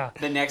 And then yeah.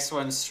 The next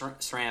one's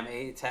SRAM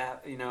 8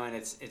 tap, and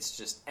it's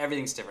just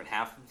everything's different.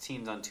 Half the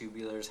team's on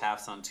tubulars,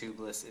 half's on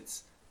tubeless.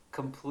 It's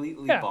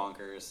completely Yeah.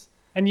 bonkers.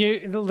 And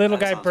the little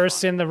That guy sounds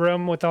bursts fun. in the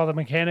room with all the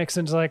mechanics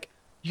and is like,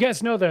 "You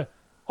guys know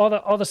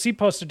all the seat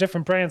posts are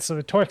different brands, so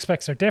the torque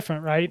specs are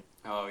different, right?"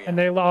 Oh yeah. And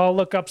they all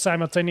look up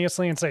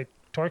simultaneously and say,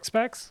 "Torque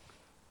specs."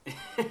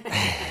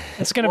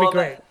 It's gonna be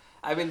great.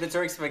 The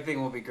torque spec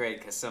thing will be great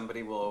because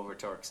somebody will over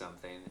torque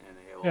something and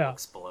it will Yeah.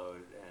 explode,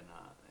 and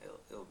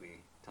it'll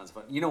be tons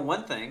of fun.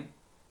 One thing.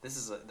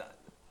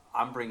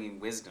 I'm bringing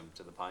wisdom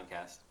to the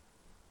podcast.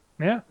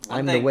 Yeah. One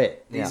I'm the thing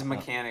wit. These Yeah.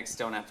 mechanics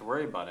don't have to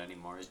worry about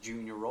anymore is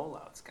junior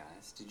rollouts,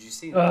 guys. Did you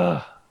see that?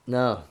 Ugh.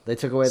 No, they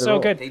took away the So roll.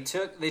 good. They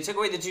took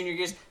away the junior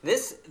gears.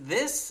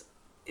 This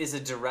is a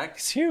direct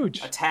It's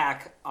huge.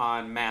 attack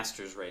on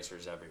masters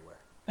racers everywhere.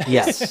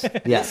 Yes.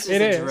 Yes. This is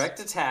It a is. direct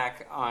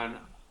attack on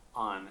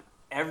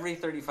every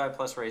 35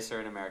 plus racer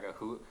in America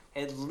who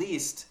at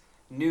least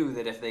knew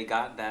that if they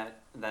got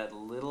that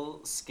little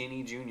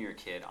skinny junior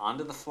kid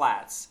onto the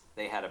flats,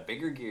 they had a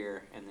bigger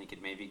gear and they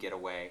could maybe get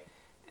away.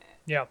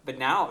 Yeah. But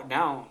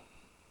now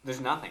there's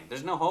nothing.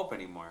 There's no hope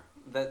anymore.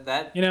 That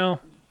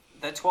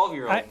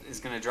 12-year-old I- is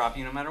going to drop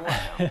you no matter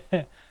what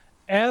now.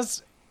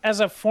 As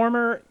a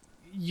former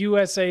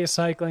USA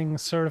Cycling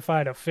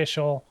certified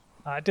official,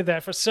 I did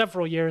that for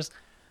several years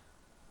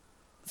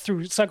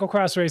through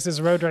cyclocross races,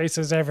 road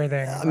races,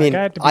 everything. mean,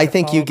 had to be I the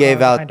think you follow gave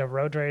car out- behind a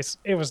road race.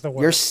 It was the Your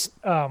worst.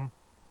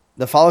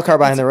 the follow car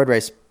behind the road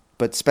race,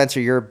 but Spencer,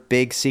 your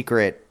big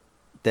secret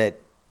that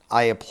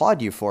I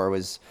applaud you for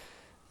was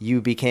you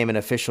became an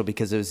official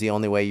because it was the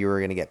only way you were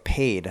going to get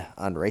paid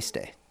on race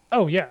day.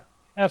 Oh yeah,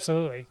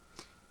 absolutely.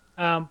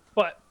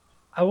 But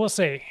I will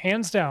say,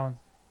 hands down,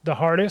 the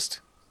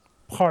hardest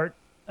part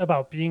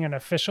about being an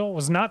official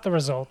was not the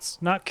results,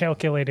 not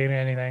calculating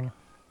anything.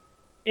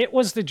 It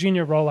was the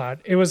junior rollout.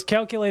 It was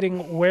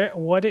calculating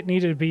what it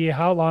needed to be,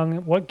 how long,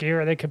 what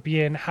gear they could be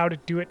in, how to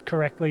do it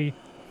correctly.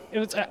 It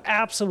was an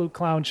absolute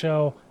clown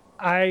show.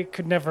 I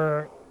could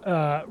never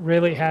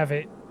really have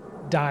it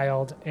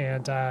dialed,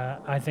 and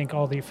I think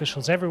all the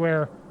officials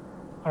everywhere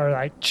are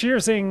like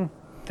cheersing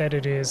that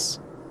it is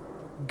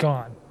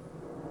gone.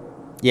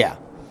 Yeah.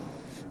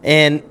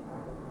 And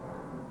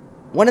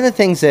one of the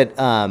things that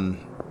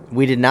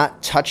we did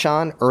not touch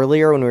on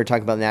earlier when we were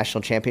talking about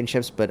national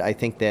championships, but I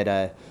think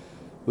that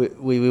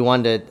we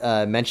wanted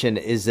to mention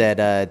is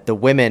that the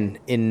women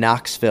in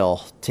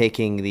Knoxville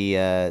taking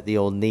the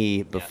old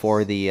knee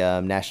before the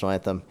national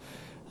anthem.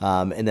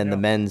 And then the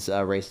men's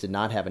race did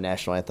not have a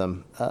national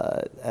anthem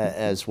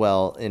as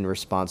well in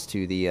response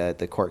to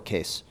the court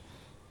case.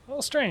 A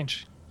little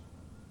strange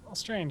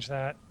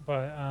that,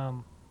 but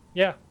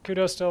yeah,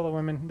 kudos to all the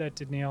women that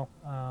did kneel.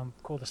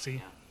 Cool to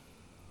see.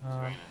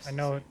 Very nice I to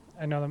know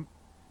see. them.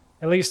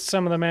 At least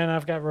some of the men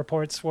I've got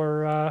reports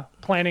were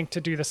planning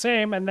to do the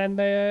same, and then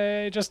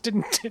they just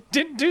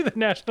didn't do the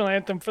national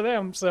anthem for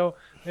them, so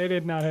they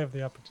did not have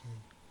the opportunity.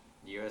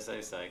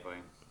 USA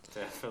Cycling.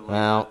 Definitely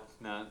Well,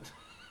 not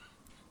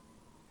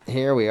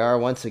Here we are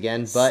once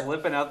again, but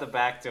slipping out the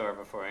back door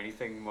before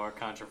anything more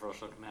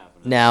controversial can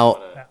happen. Now-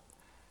 What a-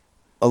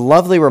 a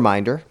lovely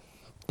reminder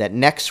that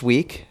next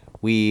week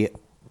we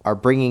are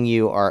bringing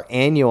you our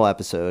annual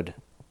episode,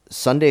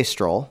 Sunday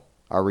Stroll,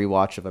 our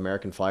rewatch of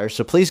American Flyers.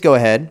 So please go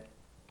ahead.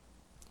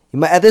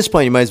 At this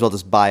point, you might as well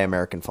just buy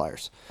American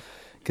Flyers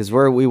because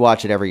we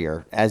watch it every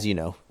year, as you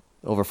know.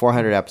 Over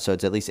 400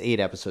 episodes, at least 8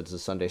 episodes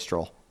of Sunday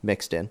Stroll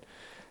mixed in.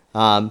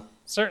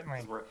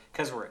 Certainly.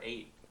 Because we're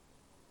 8.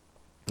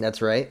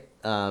 That's right.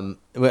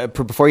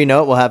 Before you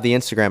know it, we'll have the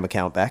Instagram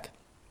account back.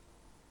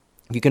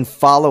 You can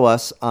follow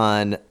us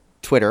on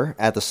Twitter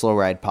at the Slow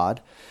Ride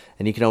Pod,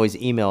 and you can always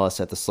email us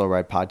at the Slow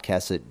Ride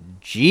Podcast at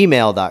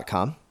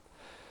gmail.com.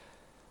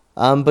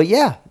 But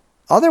yeah,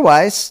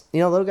 otherwise,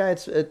 little guy,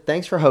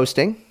 thanks for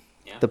hosting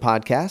Yeah. the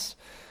podcast.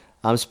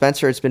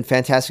 Spencer, it's been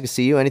fantastic to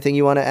see you. Anything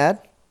you want to add?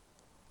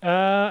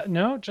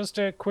 No, just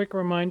a quick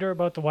reminder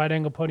about the Wide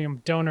Angle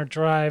Podium donor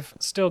drive,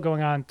 still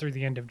going on through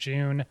the end of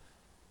June.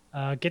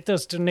 Get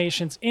those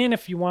donations in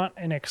if you want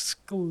an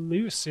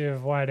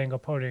exclusive Wide Angle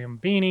Podium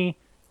beanie.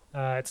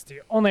 It's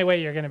the only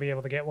way you're going to be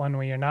able to get one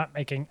where you're not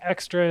making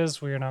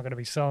extras, where you're not going to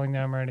be selling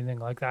them or anything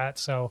like that.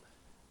 So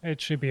it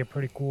should be a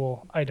pretty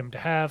cool item to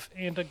have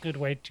and a good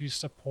way to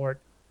support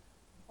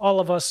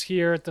all of us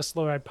here at the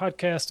Slow Ride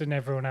Podcast and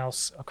everyone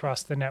else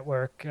across the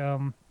network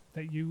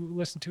that you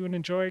listen to and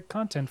enjoy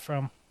content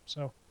from.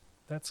 So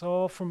that's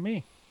all from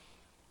me.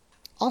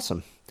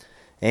 Awesome.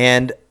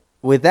 And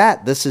with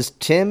that, this is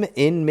Tim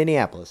in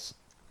Minneapolis.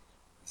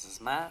 This is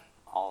Matt,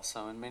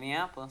 also in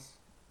Minneapolis.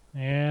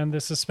 And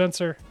this is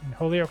Spencer in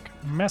Holyoke,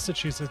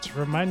 Massachusetts,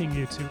 reminding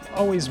you to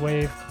always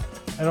wave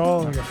at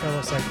all of your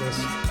fellow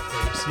cyclists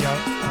that you see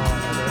out on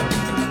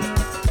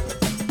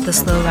the road. The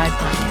Slow Ride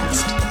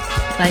Podcast.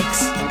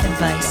 Bikes,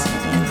 advice,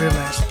 and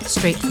rumors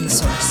straight from the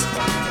source.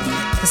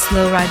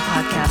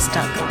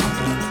 TheSlowRidePodcast.com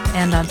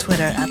and on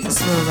Twitter at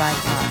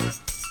TheSlowRidePod.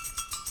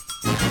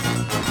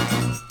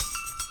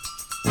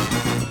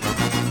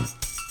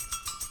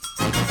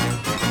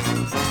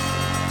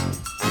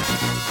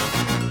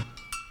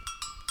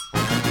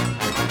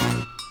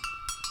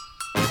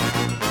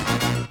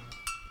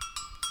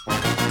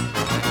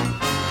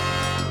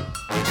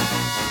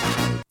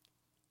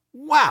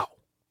 Wow.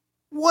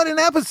 What an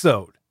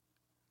episode.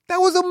 That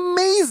was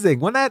amazing.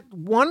 When that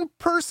one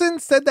person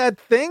said that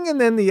thing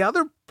and then the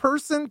other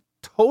person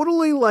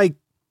totally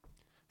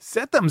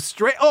set them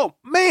straight. Oh,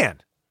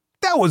 man,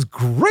 that was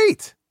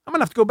great. I'm going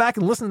to have to go back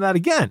and listen to that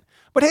again.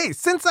 But hey,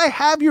 since I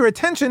have your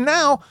attention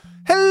now,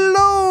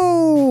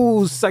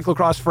 hello,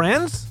 cyclocross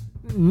friends,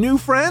 new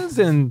friends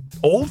and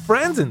old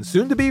friends and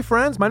soon-to-be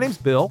friends. My name's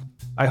Bill.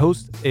 I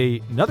host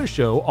another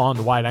show on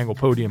the Wide Angle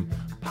Podium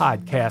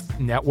Podcast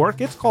Network.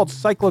 It's called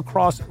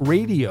Cyclocross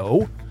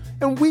Radio.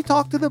 And we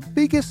talk to the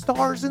biggest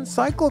stars in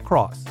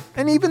cyclocross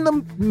and even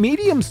the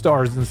medium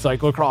stars in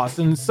cyclocross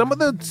and some of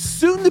the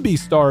soon-to-be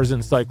stars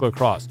in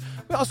cyclocross.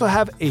 We also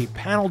have a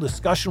panel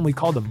discussion we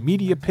call the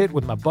Media Pit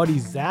with my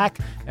buddies Zach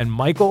and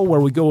Michael,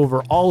 where we go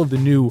over all of the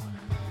new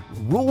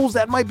rules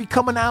that might be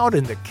coming out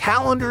and the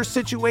calendar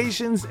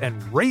situations and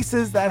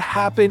races that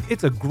happen.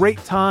 It's a great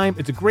time.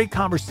 It's a great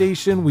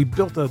conversation. We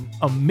built an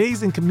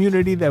amazing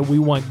community that we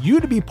want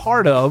you to be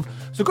part of.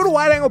 So go to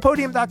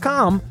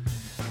wideanglepodium.com.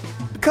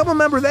 Become a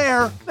member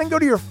there, then go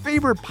to your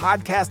favorite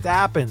podcast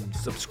app and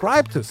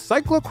subscribe to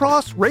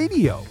Cyclocross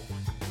Radio.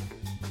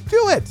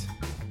 Do it.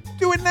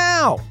 Do it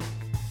now,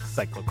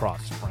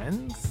 cyclocross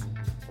friends.